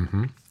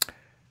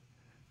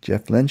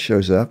 Jeff Lynne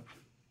shows up,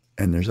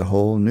 and there's a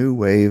whole new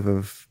wave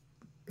of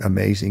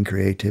amazing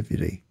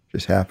creativity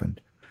just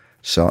happened.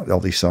 So all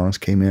these songs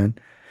came in.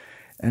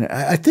 And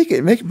I think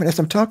it makes, as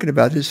I'm talking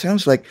about it, it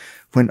sounds like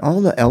when all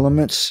the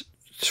elements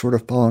sort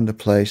of fall into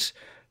place,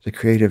 the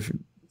creative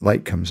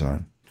light comes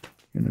on.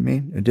 You know what I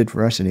mean? It did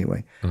for us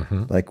anyway.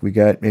 Like we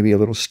got maybe a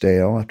little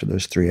stale after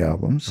those 3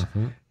 albums.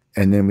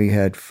 And then we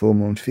had Full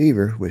Moon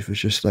Fever, which was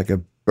just like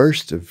a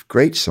burst of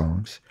great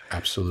songs.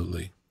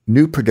 Absolutely.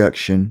 New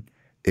production,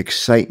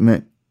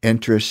 excitement,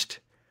 interest,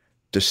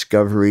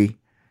 discovery.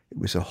 It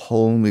was a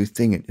whole new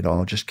thing. It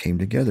all just came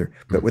together.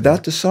 But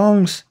without the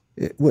songs,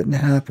 it wouldn't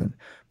happen.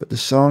 But the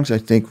songs, I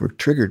think, were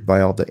triggered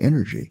by all the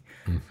energy,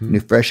 new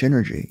fresh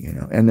energy, you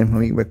know. And then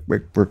when we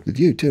worked with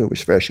you, too, it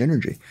was fresh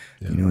energy,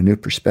 you know, a new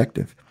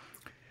perspective,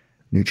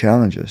 new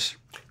challenges.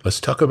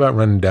 Let's talk about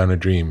Running Down a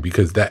Dream,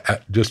 because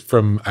that just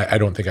from, I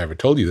don't think I ever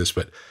told you this,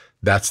 but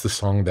that's the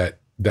song that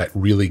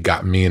really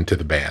got me into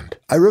the band.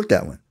 I wrote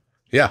that one.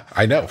 Yeah,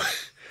 I know.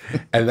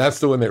 And that's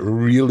the one that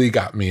really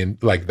got me in,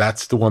 like,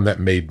 that's the one that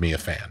made me a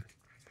fan.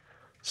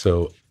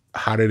 So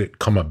how did it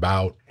come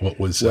about? What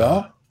was...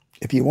 Well,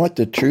 if you want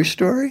the true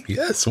story...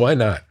 Yes, why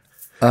not?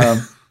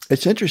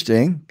 It's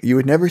interesting. You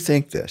would never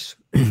think this.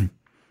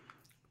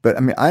 But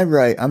I mean,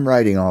 I'm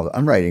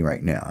writing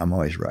right now. I'm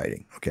always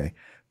writing, okay?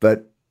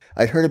 But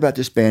I'd heard about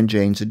this band,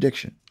 Jane's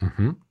Addiction.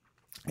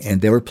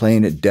 And they were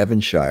playing at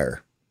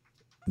Devonshire,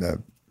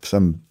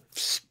 some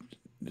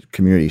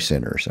community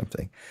center or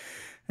something.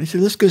 And I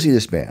said, let's go see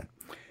this band.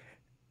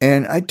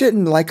 And I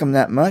didn't like them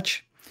that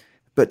much,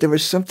 but there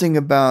was something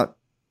about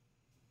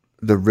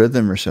the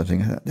rhythm or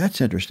something. I thought,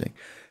 that's interesting.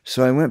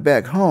 So I went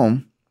back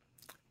home,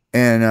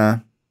 and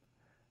I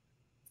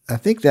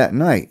think that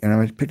night, and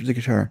I picked up the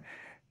guitar,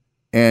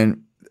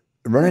 and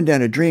Running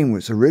Down a Dream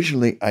was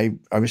originally, I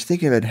was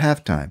thinking of it at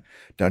halftime.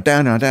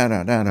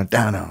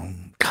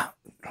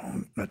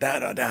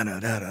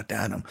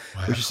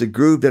 Which is the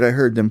groove that I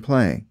heard them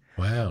playing.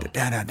 Wow.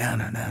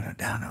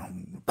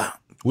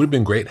 Would have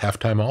been great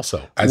halftime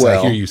also, as I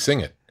hear you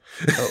sing it.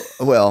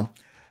 Well,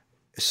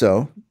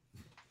 so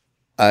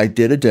I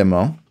did a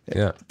demo,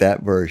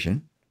 that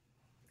version,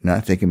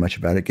 not thinking much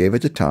about it, gave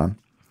it to Tom.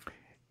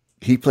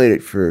 He played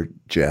it for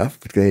Jeff,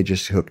 because they had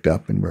just hooked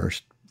up and were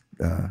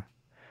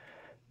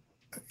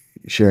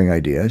sharing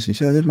ideas. He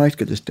said, Mike's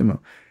got this demo.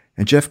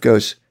 And Jeff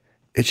goes,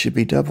 it should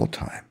be double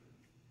time.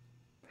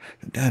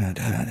 And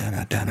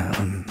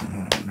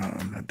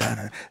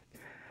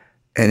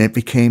it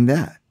became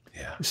that.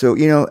 Yeah. So,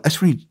 you know, that's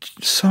when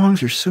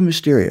songs are so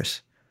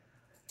mysterious.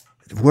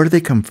 Where do they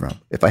come from?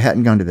 If I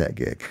hadn't gone to that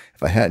gig,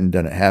 if I hadn't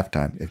done it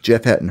halftime, if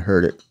Jeff hadn't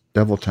heard it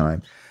double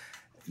time,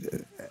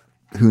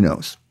 who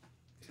knows?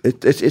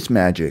 It's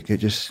magic.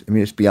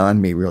 It's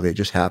beyond me, really. It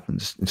just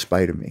happens in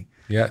spite of me.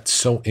 Yeah, it's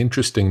so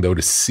interesting though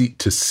to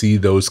see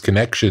those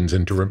connections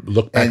and to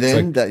look back.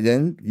 And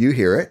then you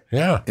hear it,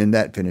 in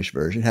that finished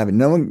version, having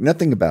known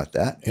nothing about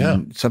that,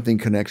 and something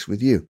connects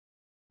with you.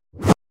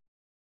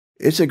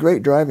 It's a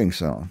great driving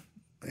song.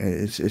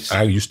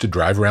 I used to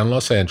drive around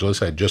Los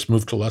Angeles. I had just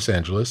moved to Los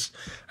Angeles.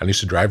 I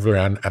used to drive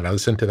around and I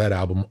listened to that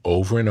album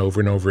over and over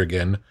and over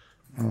again.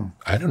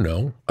 I don't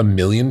know, 1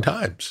 million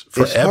times,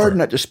 forever. It's hard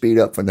not to speed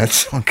up when that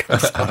song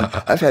comes on.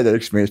 I've had that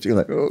experience too,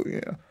 like, oh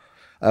yeah.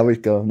 I always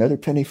go, another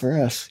penny for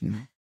us. You know?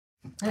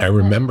 I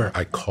remember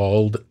I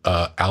called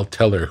Al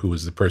Teller, who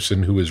was the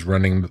person who was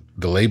running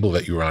the label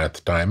that you were on at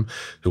the time,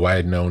 who I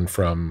had known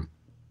from,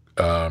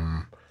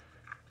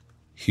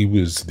 he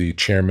was the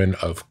chairman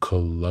of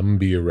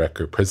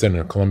president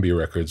of Columbia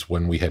Records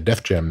when we had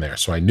Def Jam there.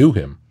 So I knew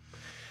him.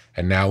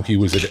 And now he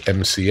was at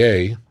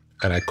MCA,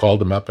 and I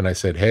called him up and I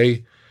said,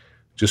 hey,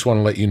 just want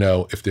to let you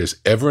know, if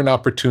there's ever an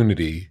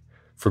opportunity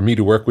for me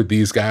to work with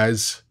these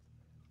guys,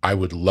 I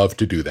would love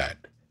to do that.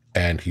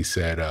 And he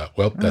said,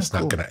 that's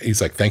not going to,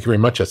 he's like, thank you very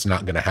much. That's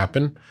not going to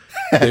happen.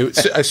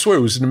 I swear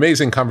it was an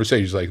amazing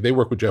conversation. He's like, they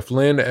work with Jeff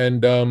Lynne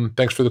and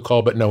thanks for the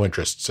call, but no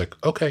interest. It's like,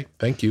 okay,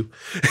 thank you.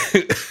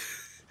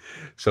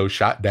 So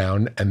shot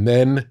down. And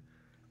then,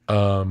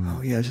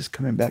 it's just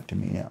coming back to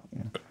me now.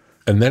 Yeah.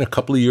 And then a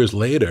couple of years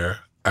later,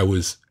 I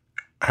was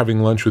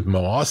having lunch with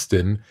Mo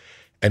Austin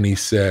and he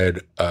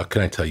said,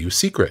 can I tell you a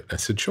secret? I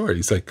said, sure.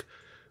 He's like,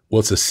 well,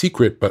 it's a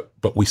secret,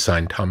 but we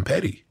signed Tom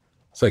Petty.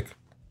 It's like,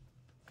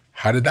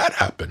 how did that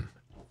happen?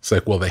 It's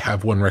like, well, they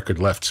have one record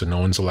left, so no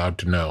one's allowed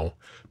to know.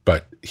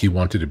 But he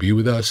wanted to be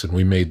with us, and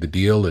we made the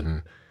deal.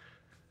 And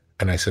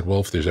I said, well,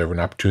 if there's ever an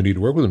opportunity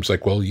to work with him, it's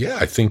like, well, yeah,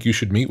 I think you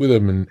should meet with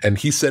him. And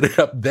he set it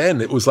up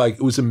then. It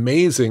was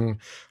amazing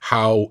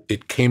how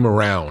it came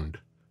around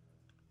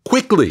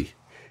quickly.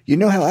 You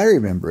know how I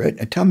remember it?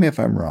 And tell me if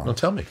I'm wrong. Well,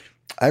 tell me.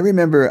 I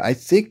remember, I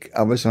think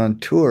I was on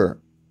tour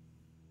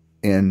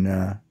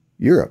in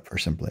Europe or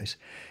someplace,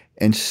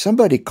 and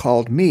somebody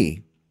called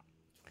me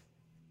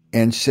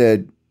and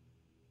said,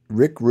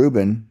 Rick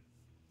Rubin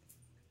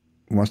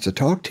wants to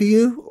talk to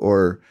you,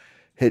 or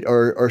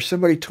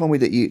somebody told me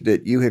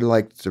that you had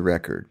liked the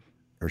record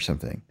or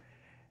something.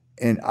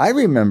 And I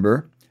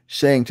remember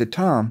saying to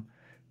Tom,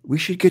 we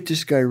should get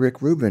this guy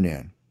Rick Rubin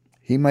in.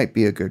 He might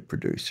be a good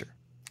producer.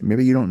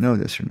 Maybe you don't know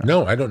this or not.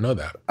 No, I don't know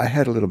that. I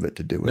had a little bit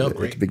to do with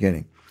it at the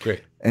beginning.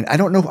 Great. And I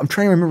don't know. I'm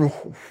trying to remember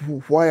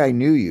why I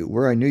knew you,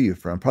 where I knew you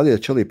from. Probably the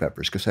Chili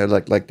Peppers, because I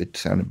liked the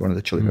sound of one of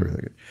the Chili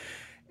Peppers.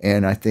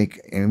 And I think,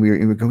 and we're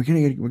going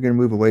to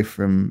move away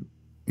from,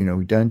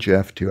 we've done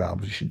Jeff 2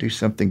 albums. We should do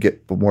something,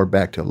 get more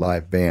back to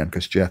live band,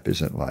 because Jeff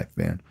isn't live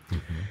band.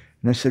 Mm-hmm.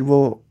 And I said,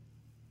 well,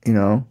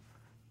 and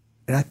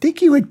I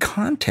think you had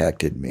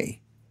contacted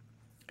me.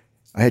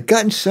 I had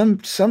gotten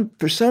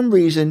for some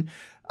reason,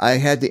 I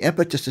had the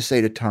impetus to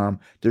say to Tom,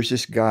 there's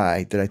this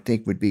guy that I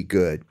think would be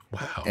good.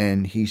 Wow.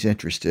 And he's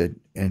interested.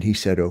 And he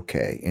said,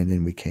 okay. And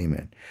then we came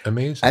in.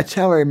 Amazing. That's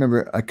how I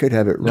remember. I could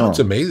have it wrong. No, it's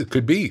amazing. It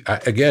could be.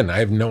 I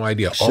have no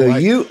idea.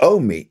 You owe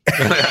me.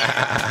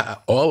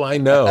 All I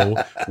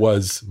know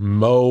was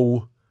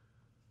the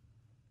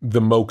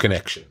Mo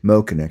connection.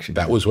 Mo connection.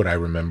 That was what I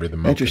remember, the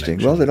Mo Interesting.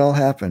 connection. Well, it all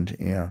happened.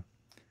 Yeah.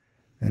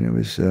 And it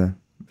was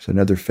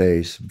another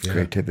phase of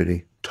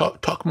creativity.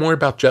 Talk more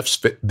about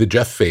the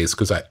Jeff phase,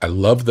 because I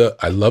love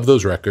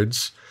those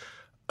records,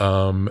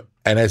 and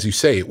as you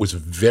say, it was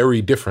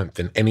very different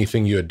than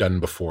anything you had done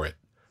before it.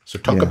 So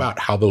talk about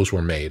how those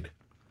were made.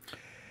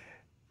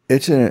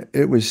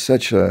 It was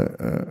such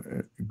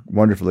a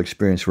wonderful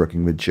experience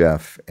working with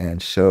Jeff,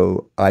 and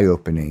so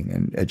eye-opening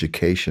and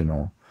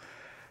educational.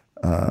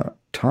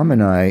 Tom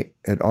and I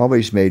had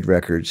always made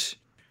records,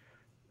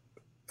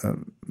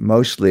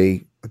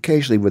 mostly,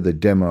 occasionally with a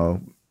demo,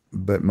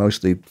 but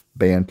mostly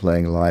band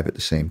playing live at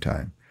the same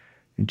time.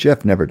 And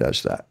Jeff never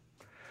does that.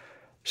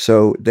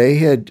 So they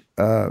had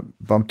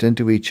bumped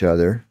into each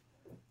other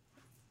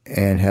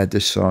and had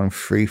this song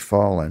Free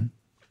Fallin',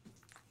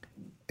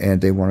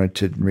 and they wanted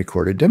to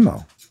record a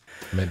demo.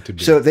 Meant to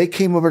be. So they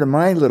came over to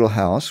my little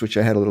house, which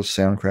I had a little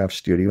Soundcraft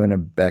studio and a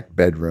back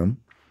bedroom.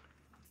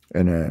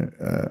 And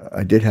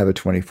I did have a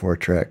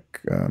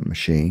 24-track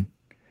machine.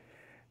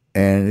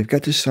 And they've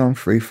got this song,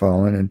 Free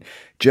Fallin', and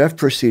Jeff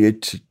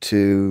proceeded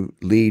to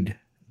lead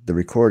the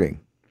recording.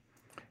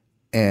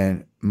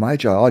 And my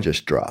jaw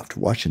just dropped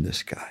watching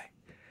this guy.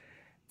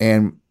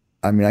 And,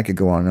 I mean, I could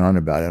go on and on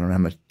about it. I don't know how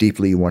much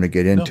deeply you want to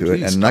get into it.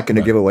 And I'm not going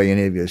to give away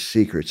any of his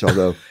secrets,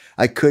 although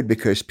I could,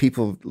 because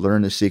people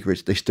learn the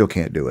secrets. They still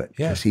can't do it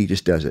because he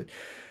just does it.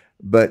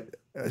 But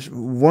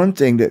one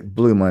thing that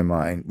blew my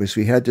mind was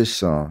we had this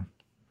song.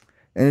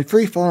 And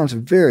Free Fallin' is a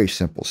very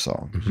simple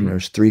song. Mm-hmm.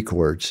 It's 3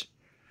 chords.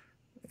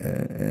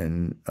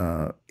 And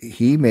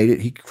he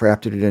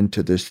crafted it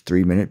into this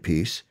 3-minute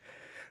piece.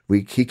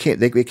 We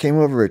came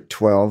over at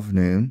 12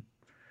 noon,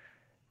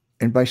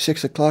 and by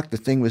 6 o'clock the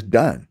thing was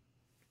done.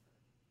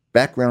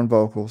 Background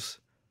vocals,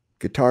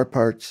 guitar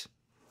parts,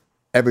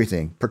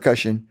 everything,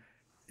 percussion,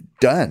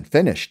 done,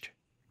 finished.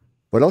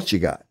 What else you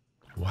got?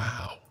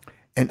 Wow.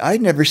 And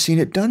I'd never seen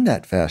it done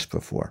that fast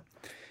before.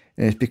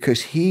 And it's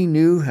because he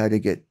knew how to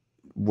get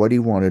what he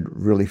wanted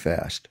really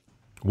fast.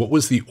 What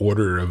was the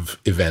order of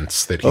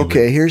events that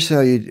he here's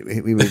how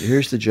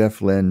here's the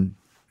Jeff Lynne,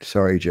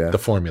 sorry, Jeff. The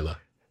formula.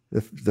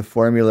 The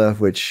formula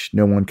which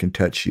no one can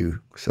touch you,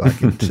 so I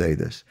can say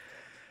this.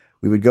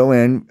 We would go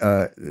in,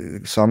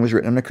 the song was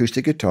written on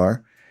acoustic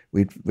guitar.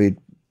 We'd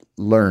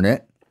learn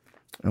it.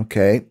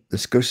 Okay,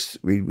 let's go,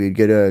 we'd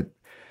get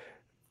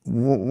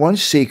one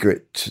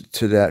secret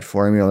to that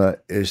formula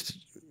is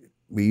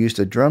we used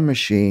a drum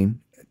machine,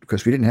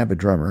 because we didn't have a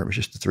drummer, it was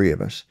just the 3 of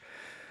us.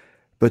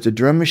 But the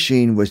drum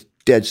machine was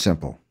dead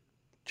simple.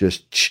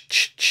 Just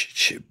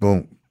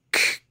boom,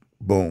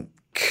 boom.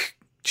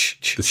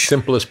 The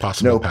simplest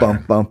possible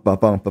pattern. No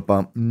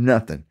bump,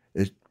 nothing.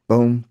 It's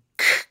boom,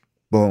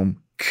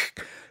 boom.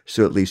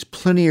 So it leaves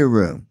plenty of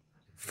room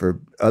for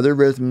other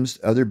rhythms,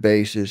 other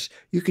basses.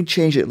 You can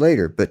change it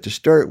later, but to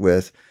start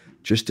with,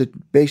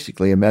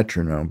 basically a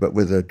metronome, but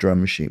with a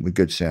drum machine with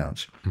good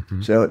sounds.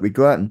 Mm-hmm. So we'd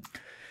go out and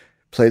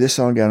play this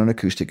song down on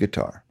acoustic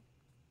guitar.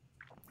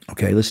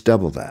 Okay, let's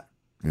double that.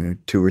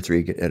 2 or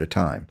 3 at a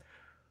time.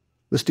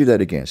 Let's do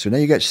that again. So now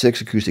you got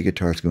 6 acoustic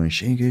guitars going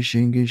shinga,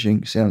 shinga,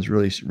 shinga. Sounds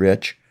really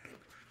rich.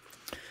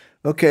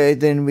 Okay,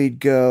 then we'd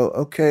go,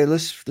 okay,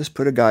 let's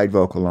put a guide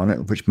vocal on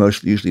it, which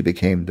usually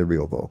became the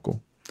real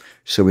vocal.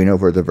 So we know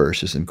where the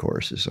verses and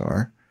choruses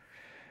are.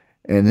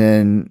 And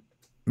then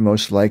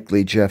most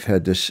likely Jeff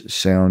had this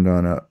sound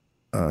on a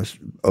OBX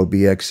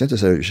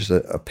synthesizer. It's just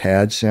a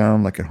pad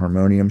sound, like a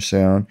harmonium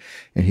sound.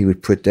 And he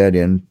would put that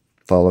in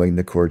following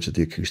the chords of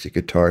the acoustic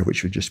guitar,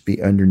 which would just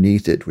be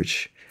underneath it,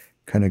 which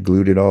kind of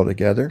glued it all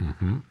together.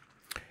 Mm-hmm.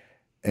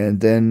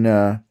 And then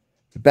the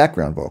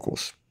background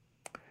vocals.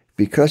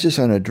 Because it's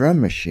on a drum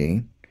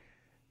machine,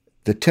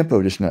 the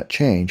tempo does not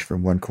change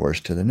from one chorus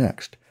to the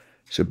next.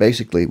 So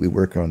basically, we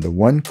work on the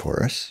one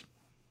chorus,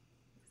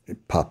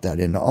 pop that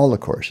into all the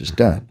choruses,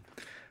 done.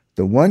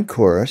 The one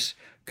chorus,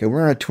 okay,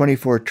 we're on a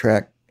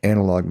 24-track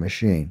analog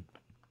machine.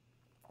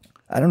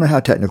 I don't know how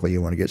technical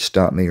you want to get,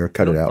 stop me or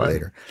cut it out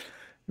later.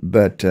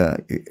 But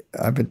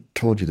I've been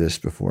told you this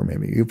before.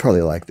 Maybe you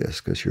probably like this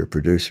because you're a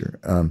producer.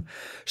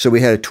 So we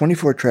had a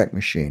 24-track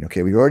machine.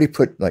 Okay, we already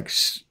put like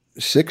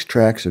 6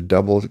 tracks of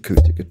double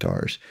acoustic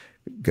guitars.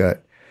 Maybe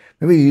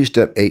we used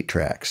up 8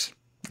 tracks.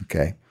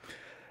 Okay,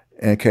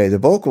 the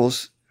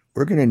vocals,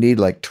 we're going to need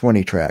like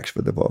 20 tracks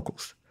for the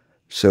vocals.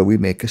 So we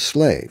make a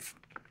slave.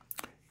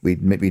 We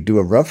do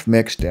a rough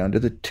mix down to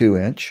the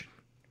 2-inch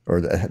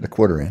or the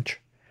 1/4 inch.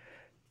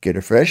 Get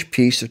a fresh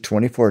piece of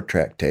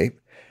 24-track tape.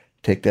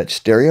 Take that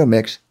stereo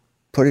mix,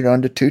 put it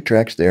onto 2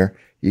 tracks there.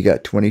 You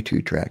got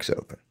 22 tracks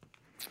open.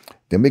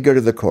 Then we go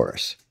to the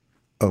chorus.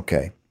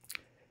 Okay.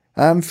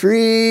 I'm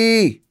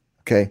free.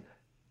 Okay.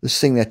 Let's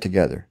sing that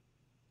together.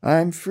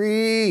 I'm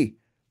free.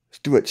 Let's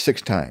do it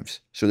 6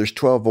 times. So there's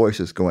 12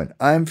 voices going,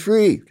 I'm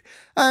free.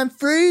 I'm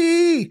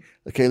free.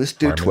 Okay, let's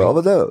do Harmony. 12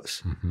 of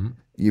those. Mm-hmm.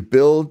 You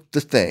build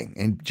the thing.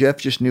 And Jeff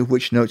just knew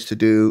which notes to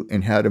do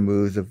and how to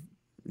move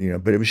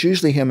but it was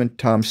usually him and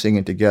Tom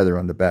singing together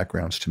on the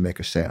backgrounds to make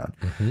a sound.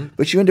 Mm-hmm.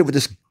 But you end up with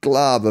this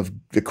glob of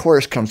the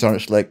chorus comes on.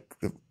 It's like,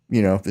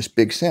 this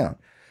big sound.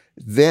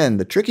 Then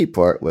the tricky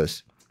part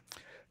was,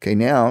 okay,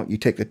 now you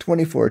take the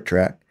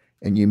 24-track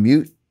and you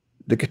mute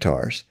the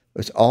guitars.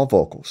 It's all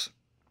vocals.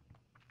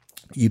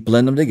 You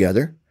blend them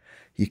together.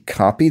 You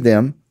copy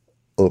them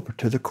over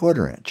to the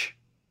 1/4 inch.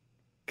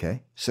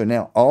 Okay. So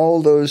now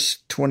all those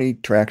 20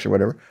 tracks or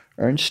whatever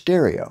are in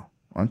stereo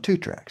on 2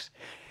 tracks.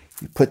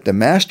 You put the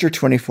master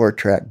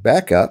 24-track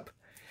back up,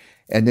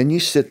 and then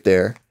you sit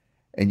there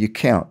and you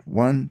count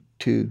 1,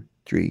 2,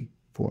 3,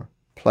 4,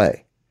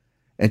 play,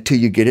 until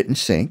you get it in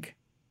sync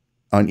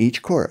on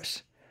each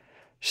chorus.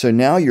 So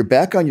now you're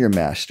back on your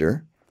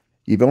master.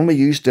 You've only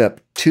used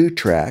up 2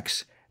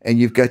 tracks, and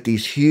you've got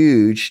these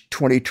huge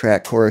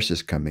 20-track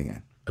choruses coming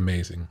in.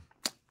 Amazing.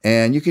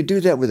 And you can do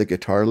that with a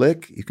guitar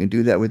lick. You can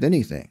do that with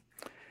anything.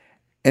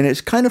 And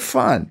it's kind of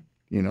fun.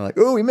 Like,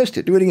 oh, we missed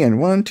it. Do it again.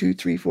 1, 2,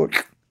 3, 4.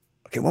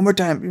 Okay, one more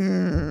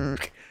time.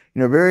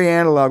 Very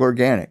analog,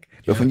 organic.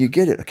 But when you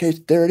get it, okay,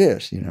 there it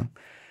is,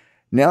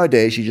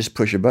 Nowadays, you just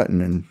push a button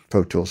and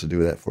Pro Tools will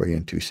do that for you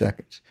in 2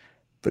 seconds.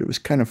 But it was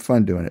kind of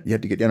fun doing it. You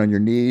have to get down on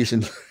your knees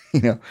and,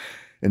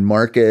 and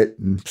mark it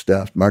and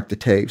stuff. Mark the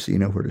tape so you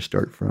know where to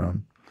start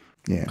from.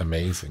 Yeah.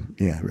 Amazing.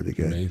 Yeah, really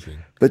good. Amazing.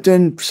 But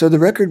then, so the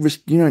record was,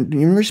 you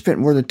never spent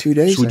more than 2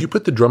 days. So would you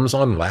put the drums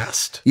on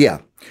last? Yeah.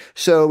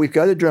 So we've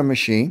got a drum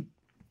machine.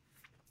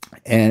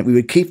 And we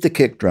would keep the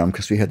kick drum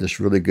because we had this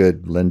really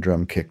good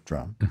Lindrum kick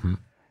drum. Mm-hmm.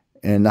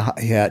 And the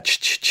hi-hat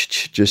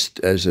just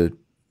as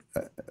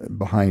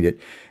behind it.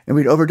 And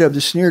we'd overdub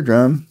the snare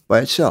drum by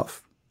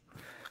itself.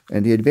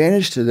 And the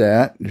advantage to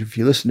that, if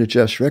you listen to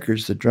Jeff's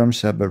records, the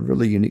drums have a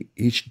really unique,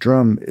 each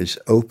drum is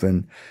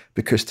open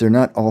because they're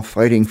not all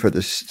fighting for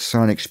the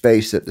sonic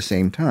space at the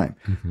same time.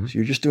 Mm-hmm. So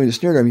you're just doing the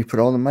snare drum, you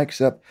put all the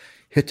mics up,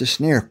 hit the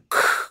snare,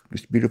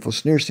 this beautiful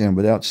snare sound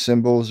without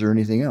cymbals or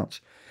anything else.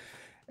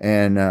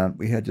 And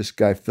we had this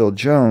guy, Phil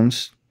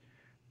Jones,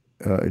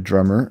 a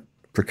drummer,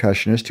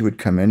 percussionist, who would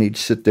come in. He'd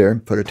sit there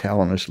and put a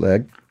towel on his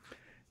leg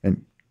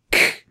and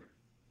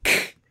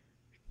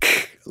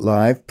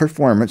live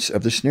performance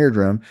of the snare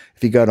drum.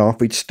 If he got off,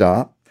 we'd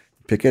stop,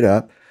 pick it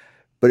up.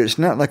 But it's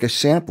not like a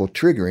sample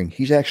triggering.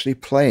 He's actually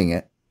playing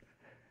it.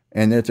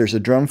 And then if there's a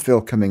drum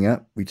fill coming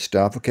up, we'd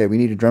stop. Okay, we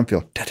need a drum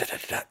fill.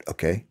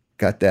 Okay,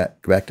 got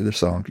that. Go back to the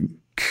song.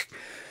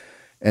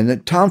 And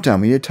then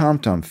tom-tom, we need a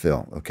tom-tom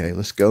fill. Okay,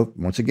 let's go.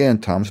 Once again,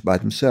 toms by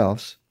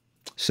themselves,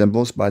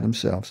 cymbals by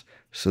themselves.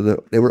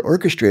 So they were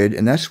orchestrated,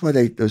 and that's why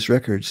those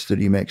records that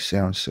he makes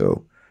sound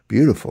so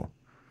beautiful,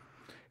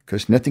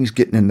 because nothing's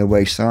getting in the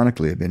way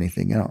sonically of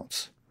anything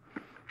else.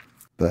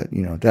 But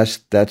that's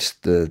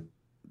the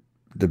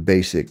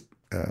basic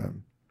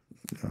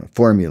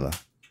formula.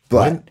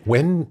 But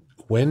when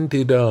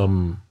did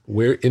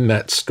where in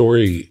that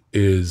story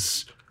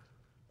is?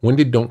 When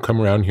did Don't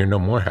Come Around Here No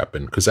More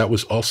happen? Because that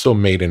was also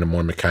made in a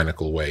more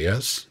mechanical way,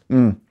 yes?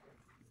 It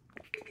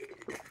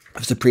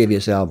was the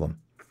previous album.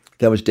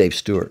 That was Dave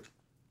Stewart.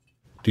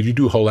 Did you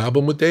do a whole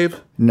album with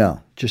Dave?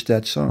 No, just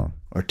that song.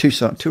 Or 2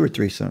 or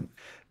 3 songs.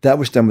 That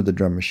was done with the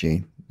drum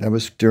machine. That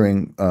was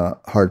during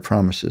Hard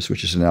Promises,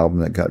 which is an album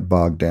that got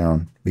bogged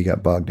down. We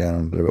got bogged down a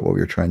little bit what we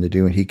were trying to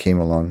do. And he came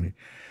along,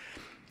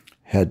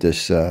 had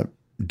this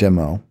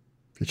demo,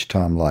 which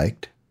Tom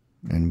liked.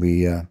 And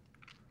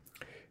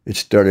it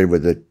started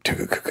with a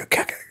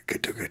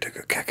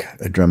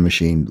drum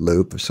machine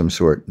loop of some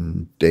sort,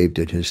 and Dave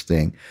did his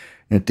thing.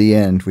 And at the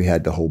end, we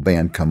had the whole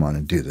band come on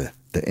and do the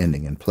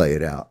ending and play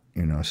it out,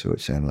 so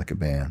it sounded like a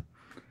band.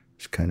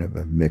 It's kind of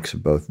a mix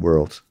of both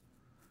worlds.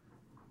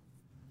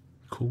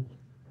 Cool.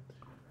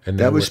 And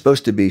that was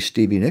supposed to be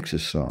Stevie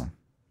Nicks' song.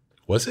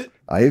 Was it?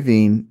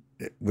 Iovine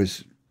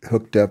was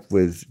hooked up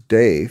with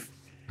Dave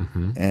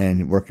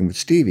and working with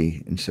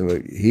Stevie. And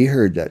so he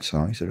heard that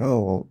song. He said, oh,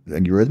 well,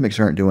 and Eurythmics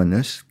aren't doing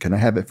this. Can I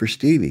have it for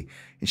Stevie?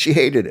 And she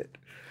hated it.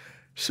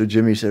 So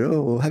Jimmy said,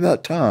 oh, well, how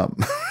about Tom?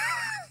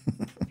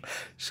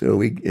 So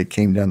it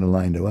came down the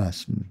line to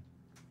us. And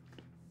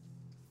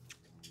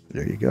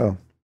there you go.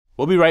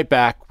 We'll be right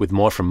back with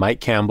more from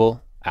Mike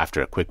Campbell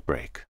after a quick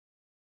break.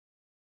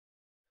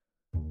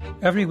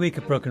 Every week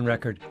at Broken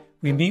Record,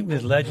 we meet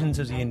with legends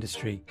of the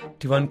industry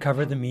to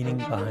uncover the meaning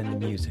behind the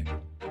music,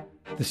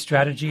 the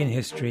strategy and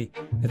history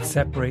that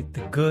separate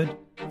the good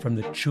from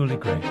the truly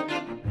great.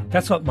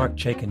 That's what Mark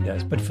Chaikin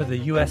does, but for the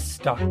U.S.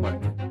 stock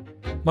market.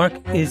 Mark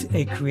is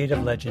a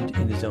creative legend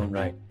in his own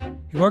right.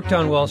 He worked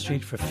on Wall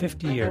Street for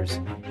 50 years,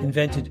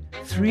 invented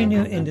 3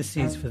 new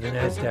indices for the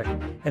NASDAQ,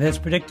 and has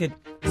predicted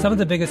some of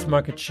the biggest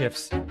market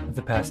shifts of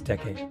the past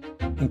decade,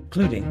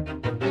 including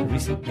the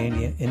recent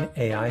mania in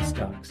AI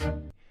stocks.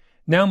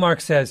 Now Mark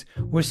says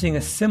we're seeing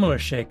a similar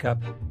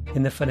shakeup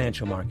in the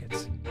financial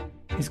markets.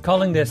 He's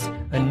calling this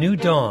a new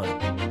dawn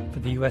for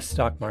the U.S.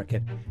 stock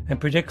market and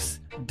predicts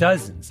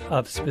dozens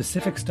of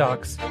specific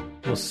stocks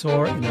will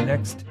soar in the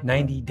next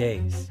 90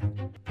 days.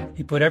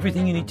 He put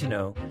everything you need to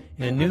know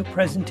in a new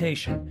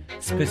presentation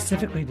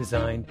specifically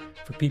designed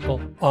for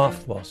people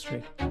off Wall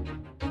Street.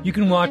 You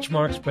can watch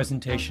Mark's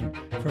presentation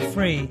for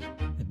free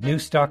at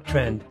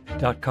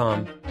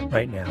newstocktrend.com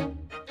right now.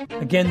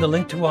 Again, the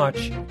link to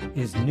watch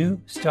is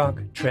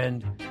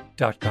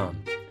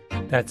newstocktrend.com.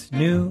 That's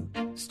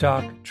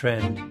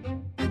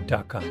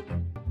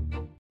newstocktrend.com.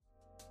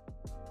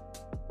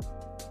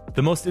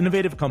 The most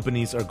innovative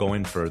companies are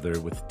going further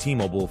with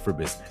T-Mobile for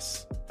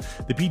Business.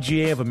 The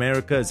PGA of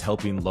America is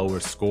helping lower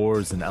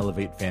scores and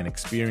elevate fan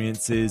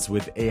experiences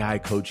with AI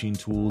coaching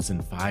tools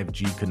and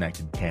 5G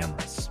connected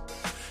cameras.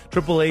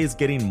 AAA is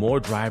getting more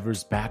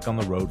drivers back on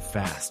the road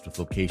fast with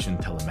location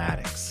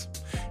telematics.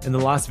 And the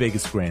Las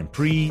Vegas Grand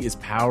Prix is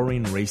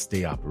powering race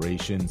day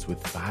operations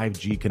with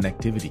 5G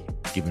connectivity,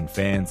 giving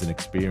fans an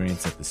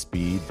experience at the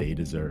speed they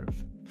deserve.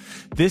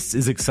 This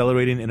is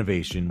accelerating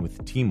innovation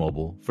with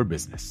T-Mobile for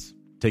Business.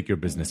 Take your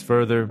business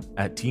further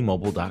at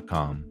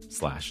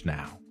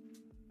T-Mobile.com/now.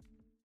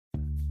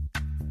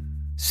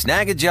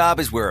 Snag a Job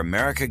is where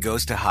America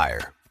goes to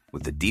hire,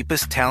 with the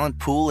deepest talent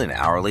pool in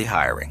hourly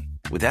hiring.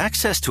 With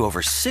access to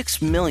over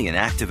 6 million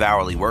active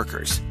hourly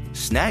workers,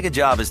 Snag a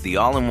Job is the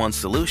all-in-one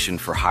solution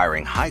for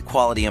hiring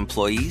high-quality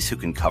employees who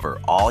can cover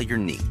all your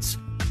needs.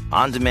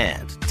 On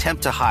demand, temp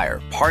to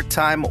hire,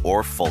 part-time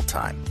or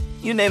full-time.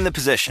 You name the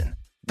position.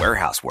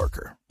 Warehouse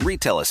worker,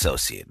 retail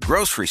associate,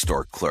 grocery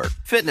store clerk,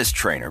 fitness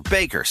trainer,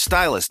 baker,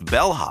 stylist,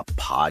 bellhop,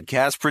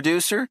 podcast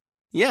producer.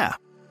 Yeah,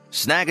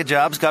 Snag a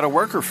Job's got a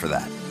worker for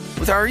that.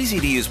 With our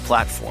easy-to-use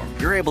platform,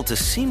 you're able to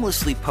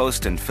seamlessly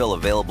post and fill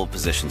available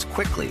positions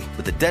quickly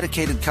with a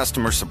dedicated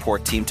customer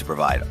support team to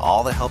provide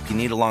all the help you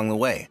need along the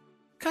way.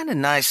 Kind of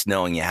nice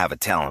knowing you have a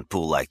talent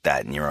pool like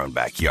that in your own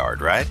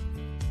backyard, right?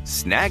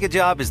 Snag a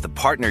Job is the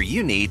partner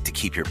you need to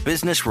keep your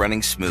business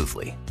running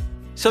smoothly.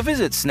 So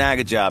visit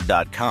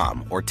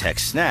snagajob.com or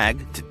text snag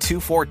to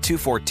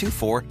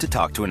 242424 to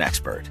talk to an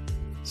expert.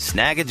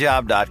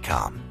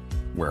 Snagajob.com,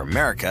 where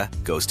America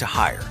goes to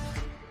hire.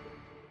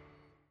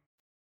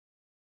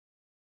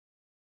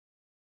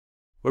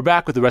 We're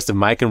back with the rest of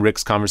Mike and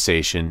Rick's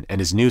conversation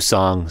and his new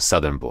song,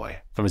 Southern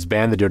Boy, from his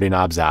band The Dirty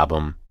Knobs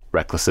album,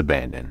 Reckless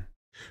Abandon.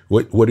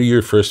 What are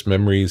your first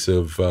memories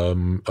of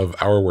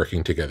our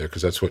working together?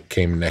 Because that's what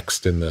came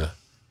next in the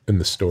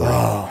story.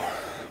 Oh,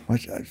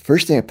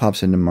 first thing that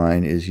pops into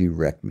mind is You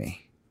Wreck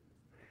Me.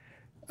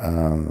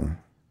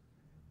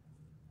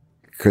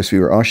 Because we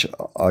were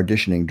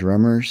auditioning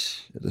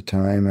drummers at the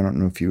time. I don't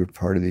know if you were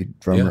part of the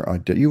drummer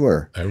audition. You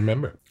were. I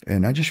remember.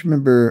 And I just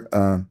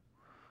remember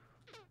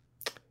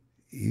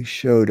you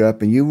showed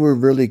up and you were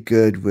really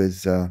good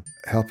with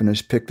helping us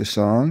pick the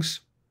songs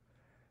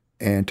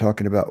and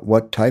talking about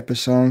what type of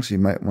songs you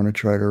might want to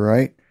try to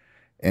write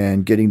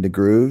and getting the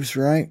grooves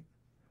right.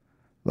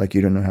 Like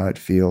You Don't Know How It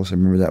Feels. I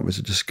remember that was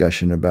a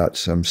discussion about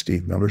some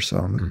Steve Miller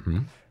song. Mm-hmm.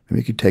 And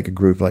we could take a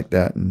groove like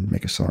that and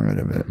make a song out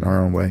of it in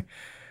our own way.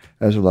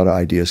 There's a lot of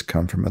ideas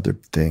come from other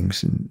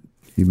things and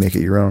you make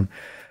it your own.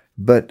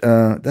 But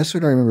that's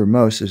what I remember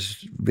most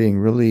is being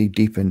really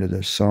deep into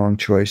the song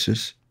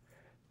choices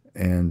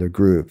and the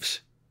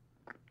grooves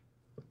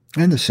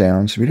and the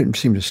sounds. We didn't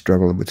seem to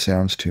struggle with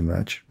sounds too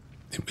much.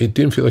 It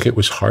didn't feel like it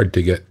was hard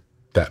to get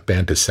that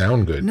band to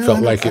sound good. No, It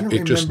felt like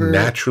it just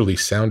naturally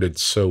sounded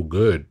so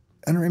good.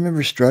 I don't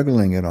remember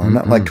struggling at all.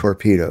 Not like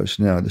Torpedoes.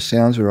 No, the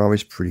sounds were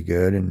always pretty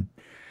good. And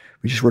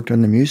we just worked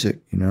on the music,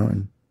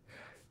 and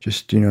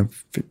just,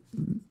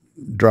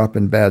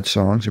 dropping bad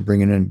songs and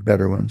bringing in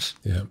better ones.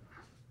 Yeah.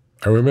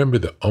 I remember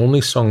the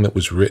only song that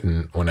was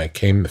written when I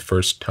came the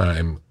first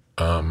time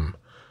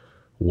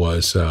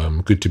was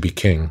Good to Be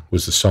King,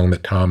 was the song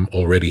that Tom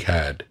already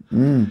had.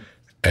 And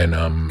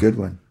good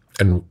one.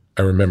 And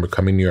I remember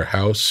coming to your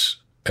house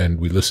and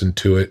we listened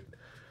to it.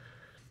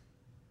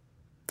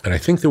 And I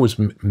think there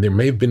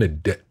may have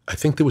been I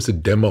think there was a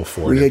demo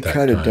for it. We had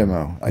cut a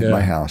demo at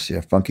my house,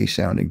 funky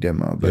sounding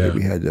demo, but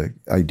we had the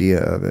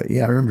idea of it.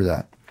 Yeah, I remember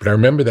that. But I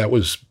remember that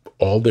was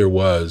all there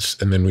was,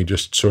 and then we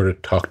just sort of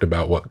talked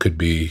about what could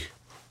be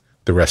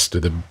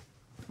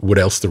what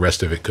else the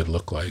rest of it could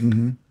look like.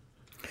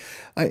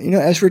 Mm-hmm.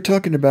 As we're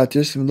talking about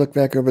this and look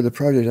back over the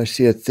project, I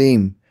see a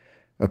theme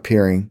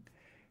appearing,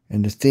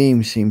 and the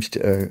theme seems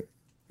to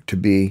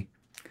be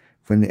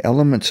when the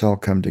elements all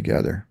come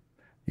together.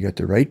 You got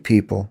the right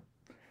people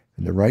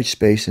in the right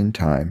space and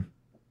time.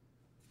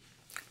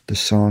 the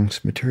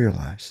songs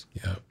materialize.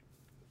 Yeah.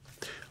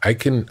 I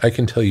can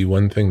tell you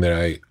one thing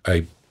that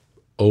I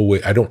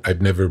always, I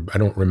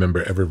don't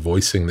remember ever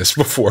voicing this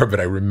before,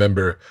 but I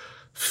remember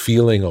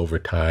feeling over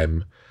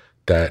time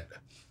that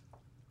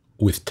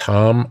with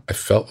Tom, I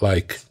felt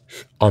like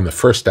on the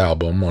first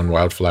album, on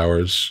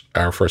Wildflowers,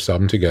 our first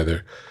album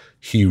together,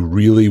 he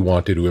really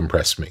wanted to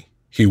impress me.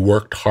 He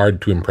worked hard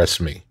to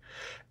impress me.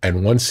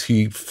 And once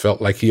he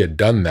felt like he had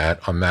done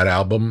that on that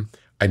album,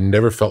 I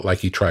never felt like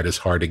he tried as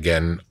hard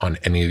again on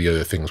any of the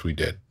other things we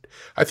did.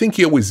 I think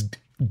he always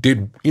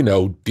did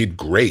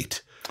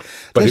great.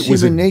 But that's it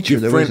was human nature,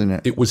 though, isn't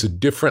it? It was a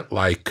different,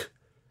 like,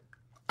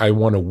 I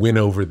want to win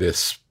over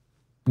this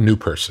new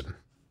person.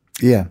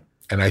 Yeah.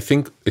 And I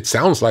think it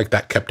sounds like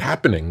that kept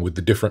happening with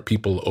the different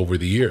people over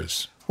the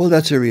years. Well,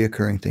 that's a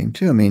reoccurring theme,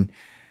 too. I mean,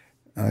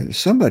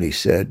 somebody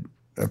said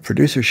a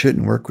producer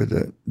shouldn't work with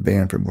a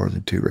band for more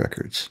than 2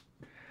 records.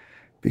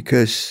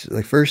 Because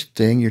the first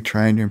thing, you're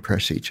trying to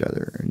impress each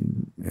other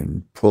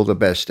and pull the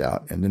best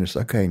out. And then it's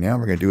like, okay, now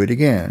we're going to do it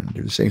again,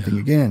 do the same thing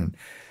again.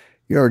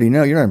 You already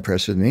know, you're not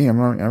impressed with me. I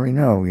already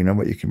know,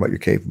 what you're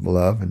capable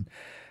of. And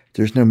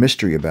there's no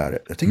mystery about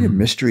it. I think the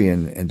mystery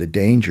and the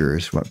danger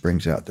is what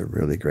brings out the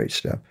really great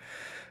stuff.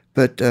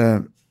 But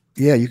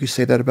yeah, you could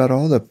say that about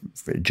all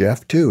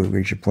Jeff too. It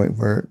reached a point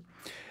where,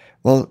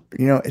 well,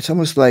 it's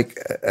almost like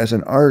as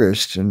an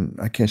artist, and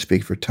I can't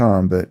speak for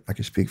Tom, but I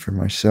can speak for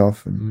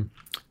myself and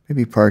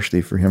maybe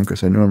partially for him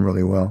because I know him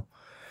really well.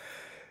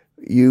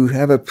 You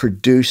have a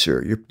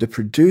producer. The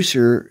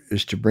producer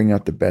is to bring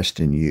out the best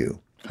in you.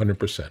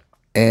 100%.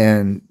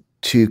 And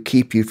to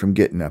keep you from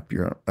getting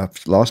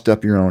lost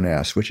up your own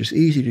ass, which is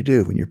easy to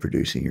do when you're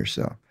producing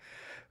yourself.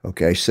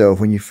 Okay, so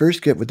when you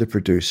first get with the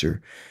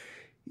producer,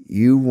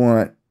 you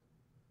want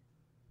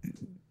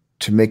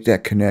to make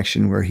that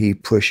connection where he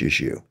pushes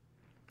you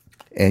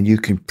and you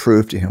can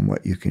prove to him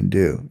what you can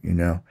do,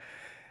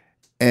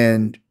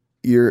 and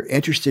you're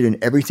interested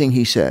in everything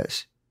he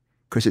says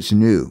because it's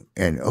new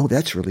and, oh,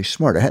 that's really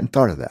smart. I hadn't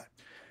thought of that.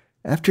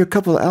 After a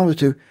couple of hours or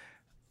two,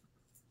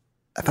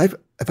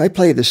 if I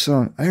play this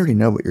song, I already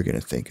know what you're going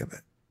to think of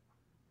it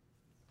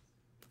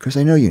because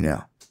I know you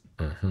now.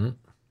 Mm-hmm.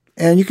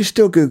 And you can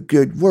still do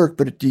good work,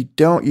 but you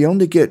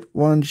only get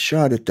one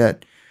shot at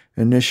that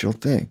initial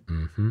thing.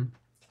 Mm-hmm.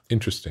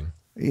 Interesting.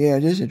 Yeah,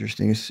 it is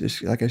interesting.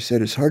 It's like I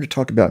said, it's hard to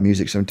talk about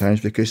music sometimes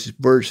because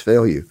words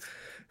fail you,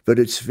 but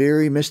it's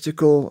very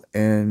mystical,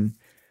 and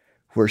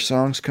where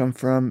songs come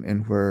from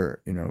and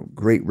where,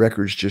 great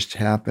records just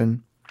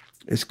happen.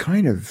 It's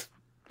kind of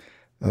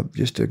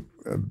just a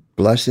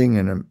blessing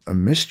and a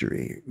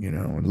mystery,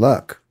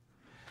 luck.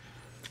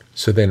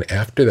 So then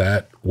after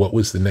that, what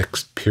was the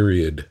next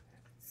period?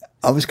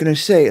 I was going to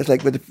say, it's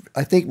like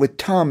I think with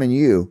Tom and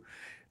you,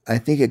 I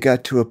think it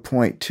got to a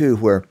point too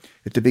where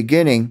at the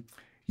beginning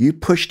you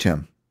pushed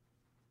him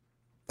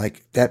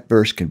like that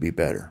verse can be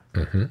better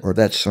or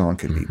that song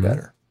can be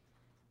better.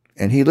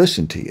 And he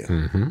listened to you.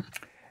 Mm-hmm.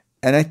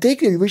 And I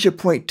think you reach a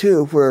point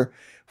too where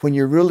when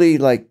you're really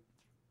like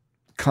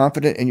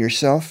confident in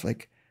yourself,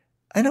 like,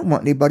 I don't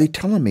want anybody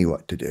telling me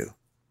what to do.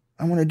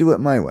 I want to do it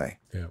my way.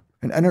 Yeah.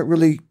 And I don't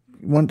really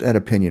want that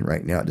opinion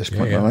right now at this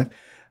point in my life.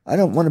 I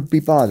don't want to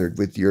be bothered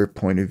with your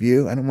point of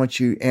view. I don't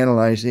want you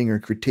analyzing or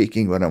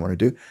critiquing what I want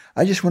to do.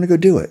 I just want to go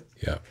do it.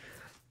 Yeah.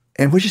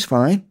 And which is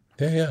fine.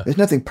 Yeah. There's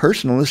nothing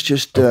personal. It's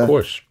just of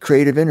course.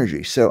 Creative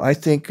energy. So I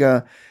think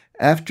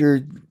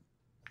after...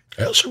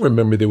 I also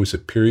remember there was a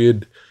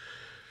period...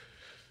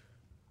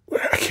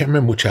 I can't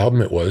remember which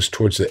album it was,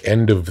 towards the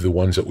end of the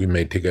ones that we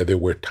made together,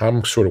 where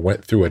Tom sort of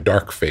went through a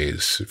dark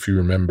phase. If you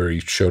remember, he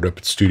showed up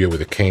at the studio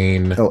with a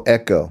cane. Oh,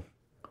 Echo.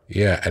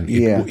 Yeah, and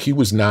he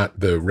was not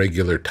the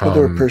regular Tom. Well,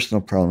 there were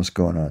personal problems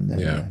going on then.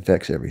 Yeah. It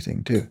affects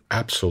everything, too.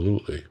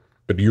 Absolutely.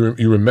 But you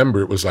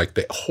remember it was like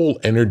the whole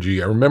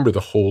energy. I remember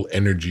the whole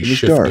energy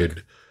shifted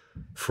dark.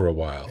 For a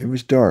while. It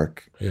was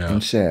dark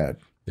and sad.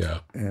 Yeah.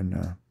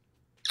 And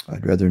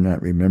I'd rather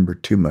not remember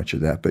too much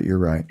of that, but you're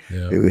right.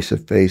 Yeah. It was a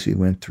phase we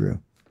went through.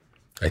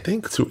 I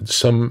think there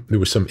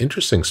were some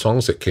interesting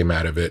songs that came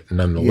out of it,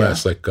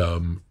 nonetheless. Like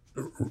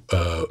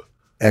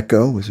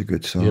Echo was a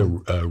good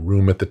song. Yeah,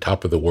 Room at the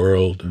Top of the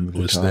World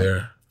was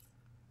there.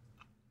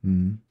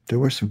 Mm. There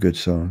were some good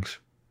songs,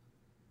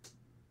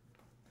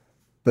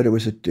 but it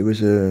was a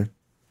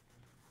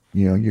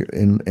you're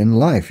in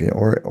life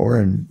or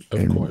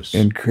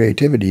in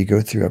creativity, you go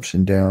through ups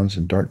and downs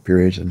and dark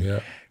periods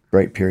and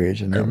bright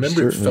periods. And I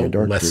remember it felt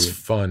less period.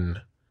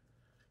 Fun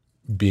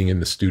being in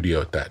the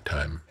studio at that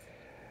time.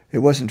 It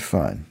wasn't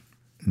fun,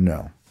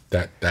 no.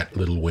 That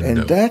little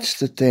window. And that's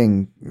the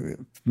thing,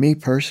 me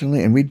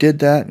personally, and we did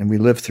that, and we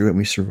lived through it, and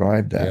we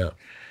survived that. Yeah.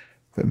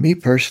 But me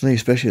personally,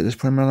 especially at this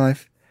point in my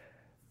life,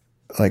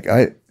 like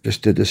I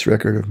just did this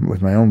record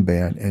with my own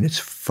band, and it's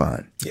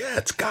fun. Yeah,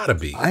 it's got to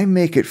be. I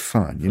make it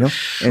fun,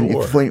 Sure.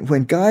 And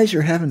when guys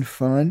are having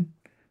fun,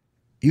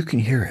 you can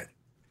hear it.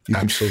 You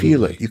can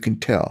feel it. You can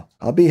tell.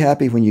 I'll be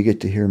happy when you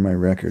get to hear my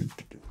record.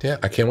 Yeah,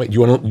 I can't wait.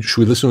 Should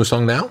we listen to a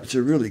song now? It's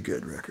a really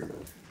good record.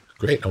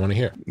 Great, I want to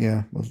hear it.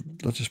 Yeah, well,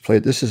 let's just play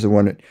it. This is the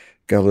one that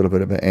got a little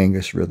bit of an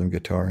Angus rhythm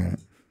guitar in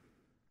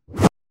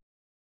it.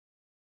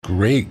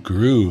 great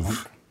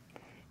groove.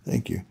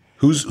 Thank you.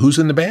 Who's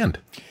in the band?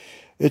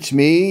 It's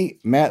me,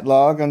 Matt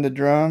Logg on the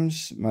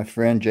drums, my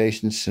friend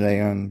Jason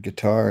Snee on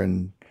guitar,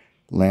 and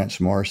Lance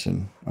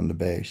Morrison on the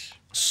bass.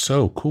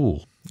 So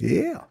cool.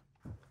 Yeah.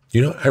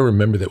 You know, I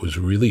remember that was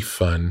really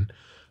fun.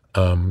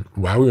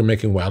 While we were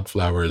making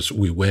Wildflowers,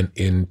 we went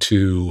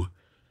into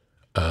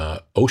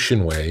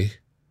Ocean Way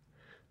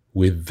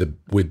with the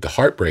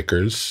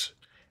Heartbreakers,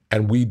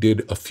 and we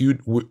did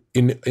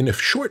in a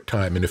short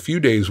time, in a few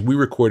days, we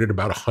recorded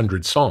about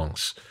 100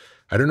 songs.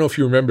 I don't know if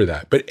you remember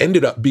that, but it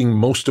ended up being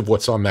most of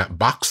what's on that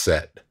box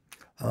set.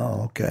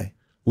 Oh, okay.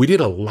 We did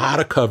a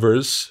lot of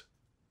covers.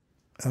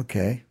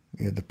 Okay.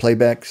 Yeah, the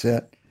playback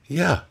set.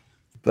 Yeah.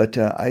 But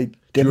I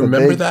did. Do you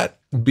remember that?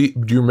 Do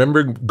you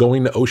remember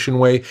going to Ocean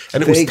Way?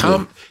 And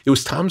Vaguely. It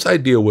was Tom's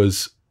idea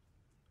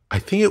I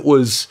think it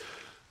was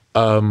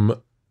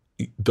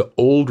the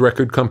old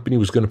record company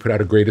was going to put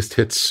out a greatest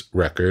hits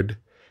record,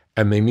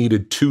 and they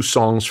needed 2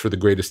 songs for the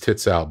greatest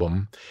hits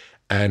album.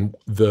 And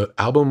the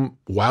album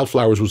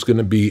Wildflowers was going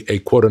to be a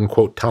quote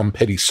unquote Tom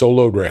Petty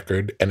solo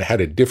record, and it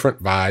had a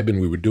different vibe.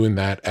 And we were doing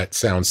that at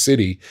Sound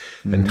City.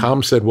 Mm-hmm. And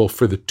Tom said, well,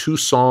 for the 2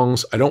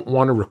 songs, I don't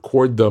want to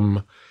record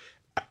them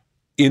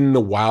in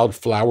the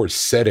Wildflowers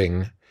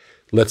setting.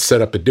 Let's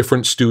set up a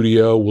different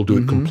studio. We'll do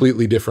it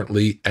completely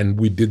differently. And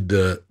we did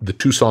the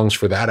 2 songs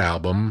for that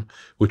album,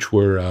 which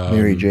were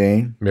Mary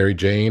Jane,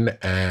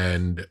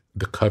 and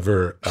the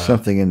cover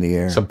Something in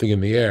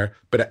the Air.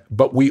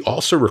 But we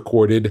also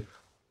recorded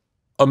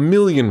 1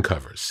 million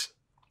covers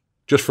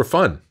just for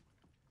fun.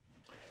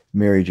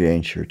 Mary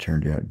Jane sure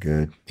turned out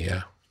good.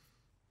 Yeah.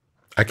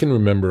 I can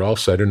remember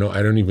also, I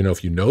don't even know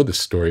if you know this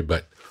story,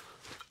 but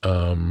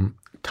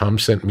Tom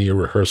sent me a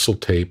rehearsal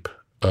tape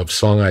of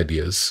song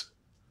ideas.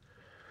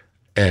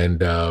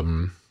 And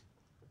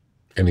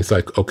he's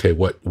like, okay,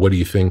 what do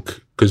you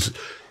think? Because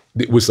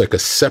it was like a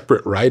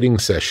separate writing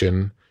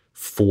session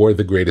for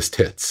the greatest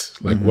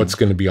hits, like what's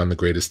going to be on the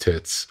greatest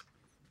hits.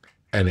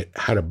 And it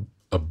had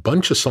a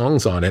bunch of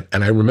songs on it.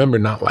 And I remember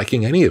not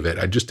liking any of it.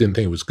 I just didn't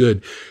think it was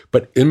good.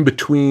 But in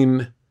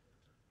between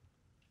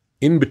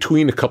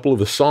a couple of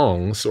the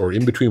songs, or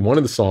in between one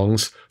of the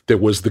songs, there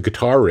was the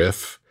guitar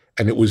riff,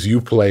 and it was you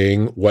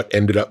playing what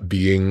ended up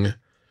being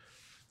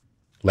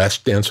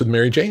Last Dance with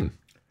Mary Jane.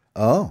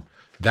 Oh.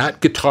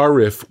 That guitar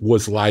riff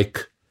was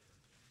like,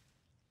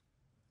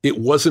 it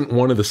wasn't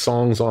one of the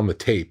songs on the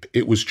tape.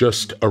 It was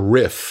just a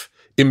riff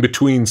in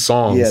between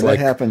songs. Yeah, that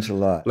happens a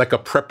lot. Like a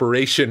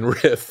preparation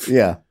riff.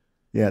 Yeah.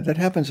 Yeah, that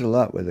happens a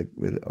lot with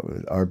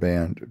our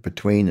band,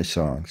 between the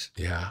songs.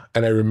 Yeah.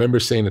 And I remember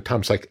saying to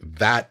Tom, it's like,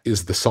 that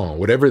is the song.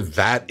 Whatever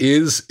that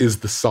is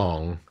the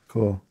song.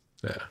 Cool.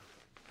 Yeah.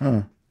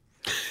 Huh.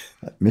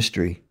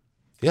 Mystery.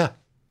 Yeah.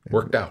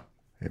 Worked out.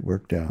 It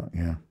worked out,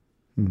 yeah.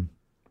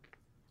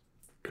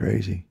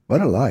 Crazy.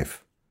 What a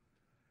life.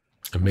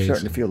 Amazing. I'm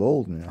starting to feel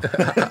old now.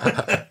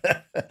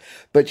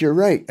 But you're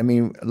right. I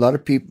mean, a lot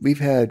of people, we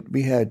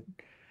had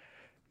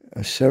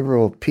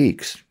several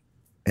peaks,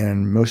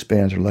 and most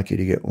bands are lucky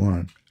to get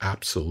one.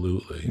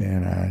 Absolutely.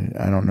 And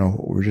I don't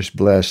know, we're just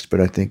blessed, but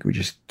I think we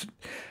just,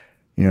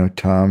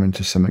 Tom, and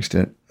to some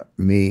extent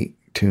me,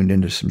 tuned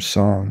into some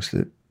songs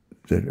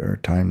that are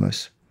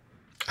timeless.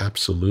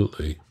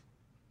 Absolutely.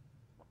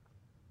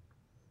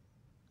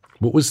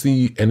 What was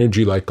the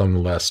energy like on the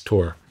last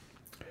tour?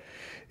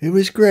 It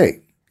was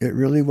great. It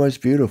really was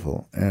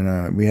beautiful.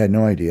 And we had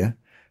no idea.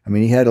 I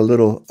mean, he had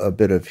a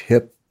bit of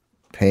hip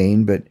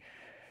pain, but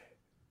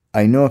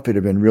I know if it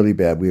had been really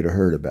bad, we'd have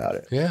heard about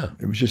it. Yeah.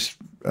 It was just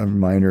a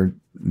minor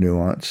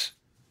nuance.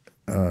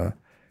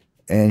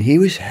 And he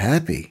was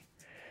happy.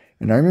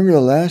 And I remember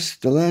the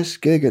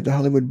last gig at the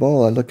Hollywood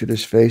Bowl, I looked at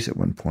his face at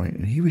one point,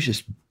 and he was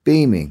just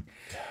beaming.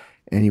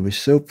 And he was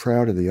so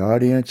proud of the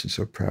audience and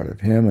so proud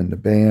of him and the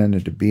band,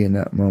 and to be in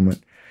that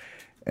moment.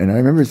 And I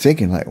remember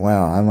thinking, like,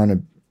 wow, I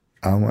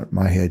want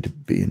my head to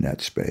be in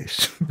that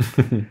space.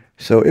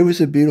 So it was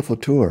a beautiful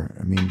tour.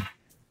 I mean,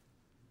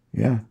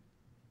 yeah.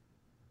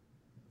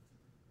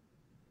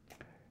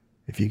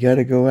 If you got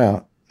to go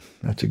out,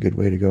 that's a good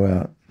way to go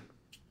out.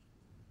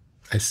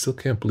 I still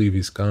can't believe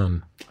he's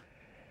gone.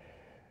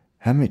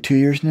 How many, 2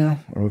 years now?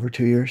 Or over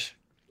 2 years?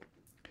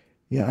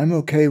 Yeah, I'm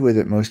okay with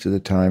it most of the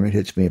time. It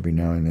hits me every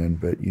now and then,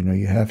 but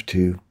you have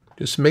to.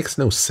 Just makes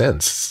no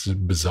sense. It's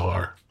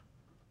bizarre.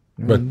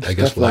 But I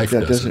guess life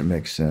life doesn't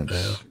make sense.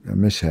 Yeah. A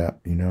mishap,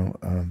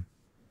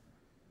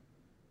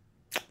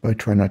 I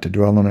try not to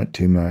dwell on it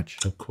too much.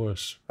 Of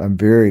course. I'm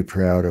very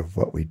proud of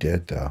what we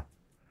did, though.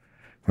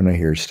 When I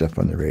hear stuff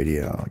on the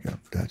radio, I go,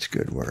 that's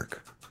good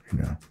work.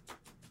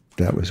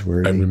 That was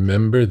worthy. I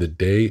remember the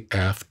day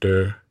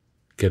after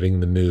getting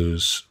the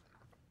news,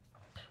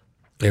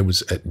 I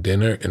was at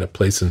dinner in a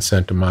place in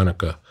Santa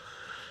Monica,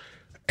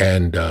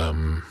 and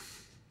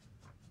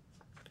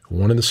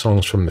one of the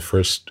songs from the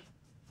first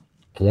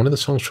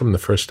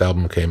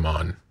album came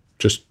on.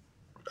 Just,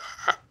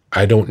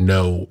 I don't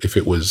know if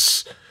it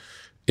was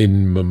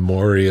in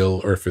memorial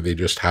or if it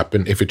just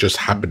happened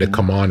to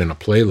come on in a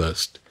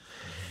playlist.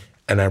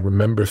 And I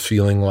remember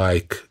feeling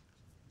like,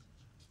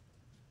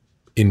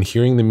 in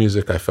hearing the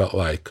music, I felt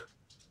like,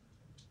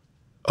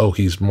 oh,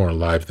 he's more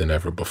alive than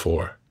ever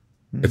before.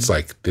 Mm-hmm. It's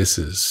like, this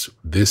is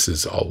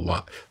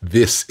alive.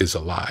 This is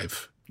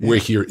alive. Yeah. We're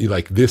here,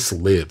 like, this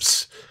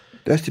lives.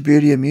 That's the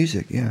beauty of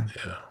music, yeah.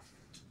 Yeah.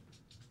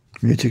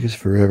 Music is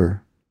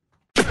forever.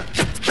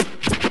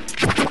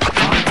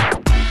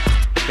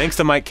 Thanks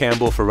to Mike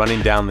Campbell for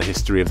running down the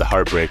history of the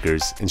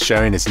Heartbreakers and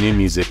sharing his new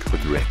music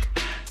with Rick.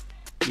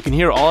 You can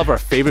hear all of our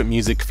favorite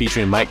music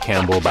featuring Mike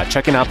Campbell by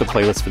checking out the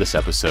playlist for this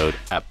episode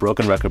at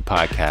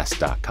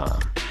brokenrecordpodcast.com.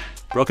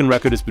 Broken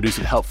Record is produced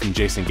with help from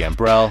Jason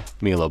Gambrell,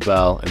 Milo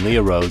Bell, and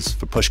Leah Rose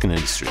for Pushkin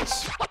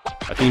Industries.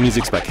 Our theme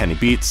music's by Kenny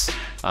Beats.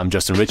 I'm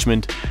Justin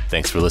Richmond.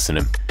 Thanks for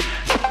listening.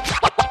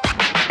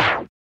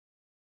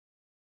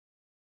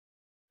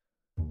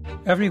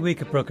 Every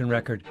week at Broken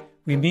Record,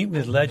 we meet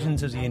with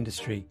legends of the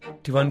industry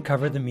to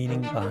uncover the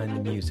meaning behind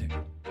the music,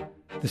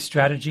 the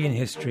strategy and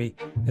history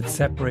that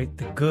separate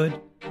the good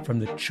from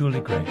the truly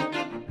great.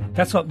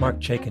 That's what Mark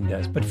Chaikin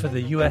does, but for the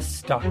U.S.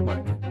 stock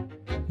market.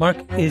 Mark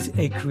is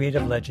a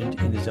creative legend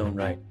in his own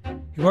right.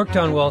 He worked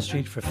on Wall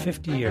Street for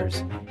 50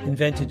 years,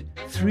 invented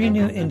 3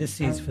 new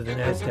indices for the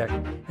NASDAQ,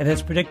 and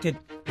has predicted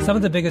some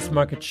of the biggest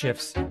market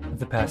shifts of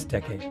the past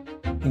decade,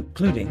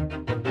 including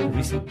the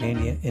recent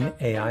mania in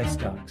AI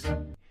stocks.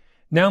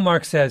 Now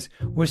Mark says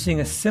we're seeing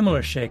a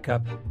similar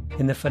shakeup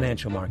in the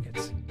financial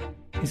markets.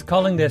 He's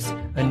calling this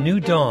a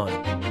new dawn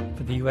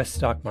for the U.S.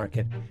 stock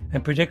market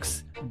and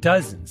predicts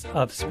dozens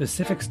of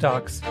specific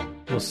stocks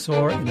will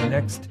soar in the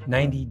next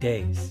 90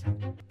 days.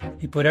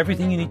 He put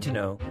everything you need to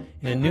know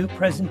in a new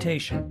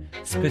presentation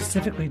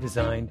specifically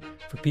designed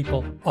for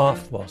people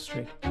off Wall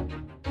Street.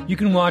 You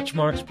can watch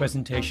Mark's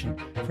presentation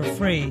for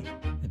free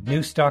at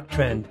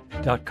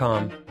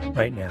newstocktrend.com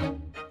right now.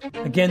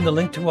 Again, the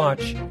link to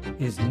watch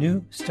is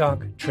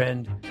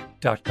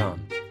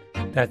newstocktrend.com.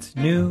 That's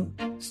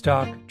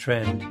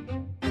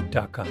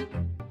newstocktrend.com.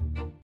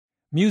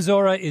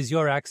 Musora is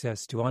your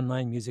access to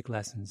online music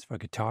lessons for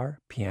guitar,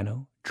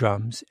 piano,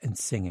 drums, and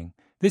singing.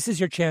 This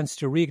is your chance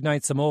to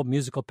reignite some old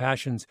musical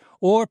passions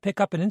or pick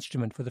up an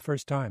instrument for the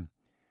first time.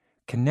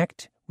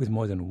 Connect with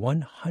more than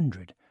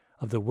 100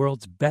 of the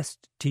world's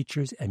best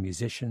teachers and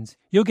musicians.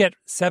 You'll get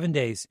 7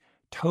 days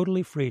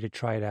totally free to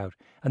try it out,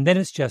 and then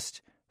it's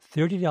just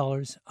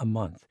 $30 a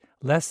month,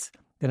 less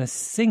than a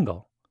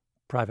single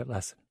private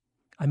lesson.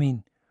 I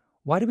mean,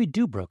 why do we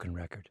do Broken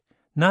Record?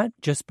 Not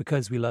just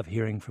because we love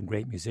hearing from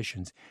great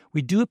musicians.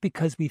 We do it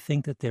because we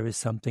think that there is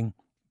something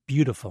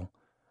beautiful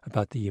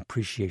about the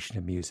appreciation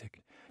of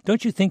music.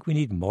 Don't you think we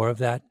need more of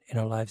that in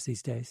our lives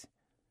these days?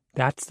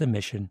 That's the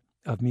mission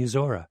of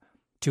Musora,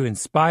 to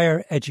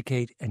inspire,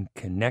 educate, and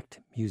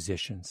connect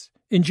musicians.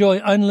 Enjoy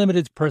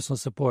unlimited personal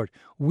support,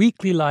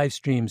 weekly live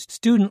streams,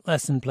 student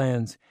lesson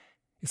plans.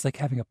 It's like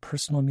having a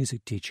personal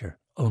music teacher,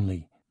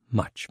 only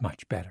much,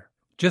 much better.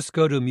 Just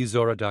go to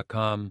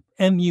Musora.com,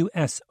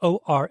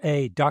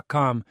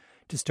 Musora.com,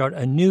 to start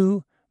a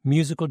new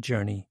musical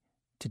journey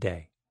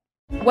today.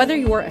 Whether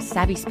you're a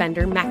savvy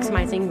spender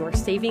maximizing your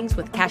savings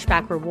with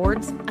cashback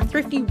rewards, a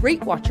thrifty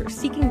rate watcher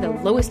seeking the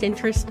lowest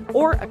interest,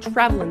 or a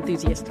travel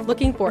enthusiast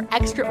looking for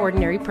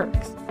extraordinary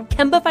perks,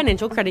 Kemba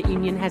Financial Credit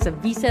Union has a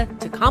visa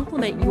to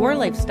complement your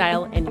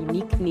lifestyle and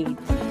unique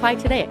needs. Apply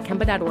today at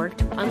Kemba.org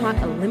to unlock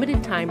a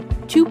limited time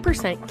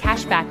 2%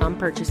 cash back on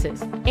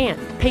purchases and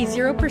pay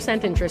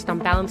 0% interest on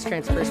balance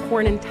transfers for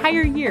an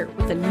entire year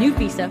with a new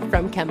visa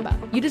from Kemba.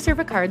 You deserve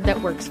a card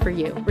that works for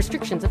you.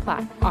 Restrictions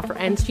apply. Offer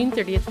ends June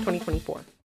 30th, 2024.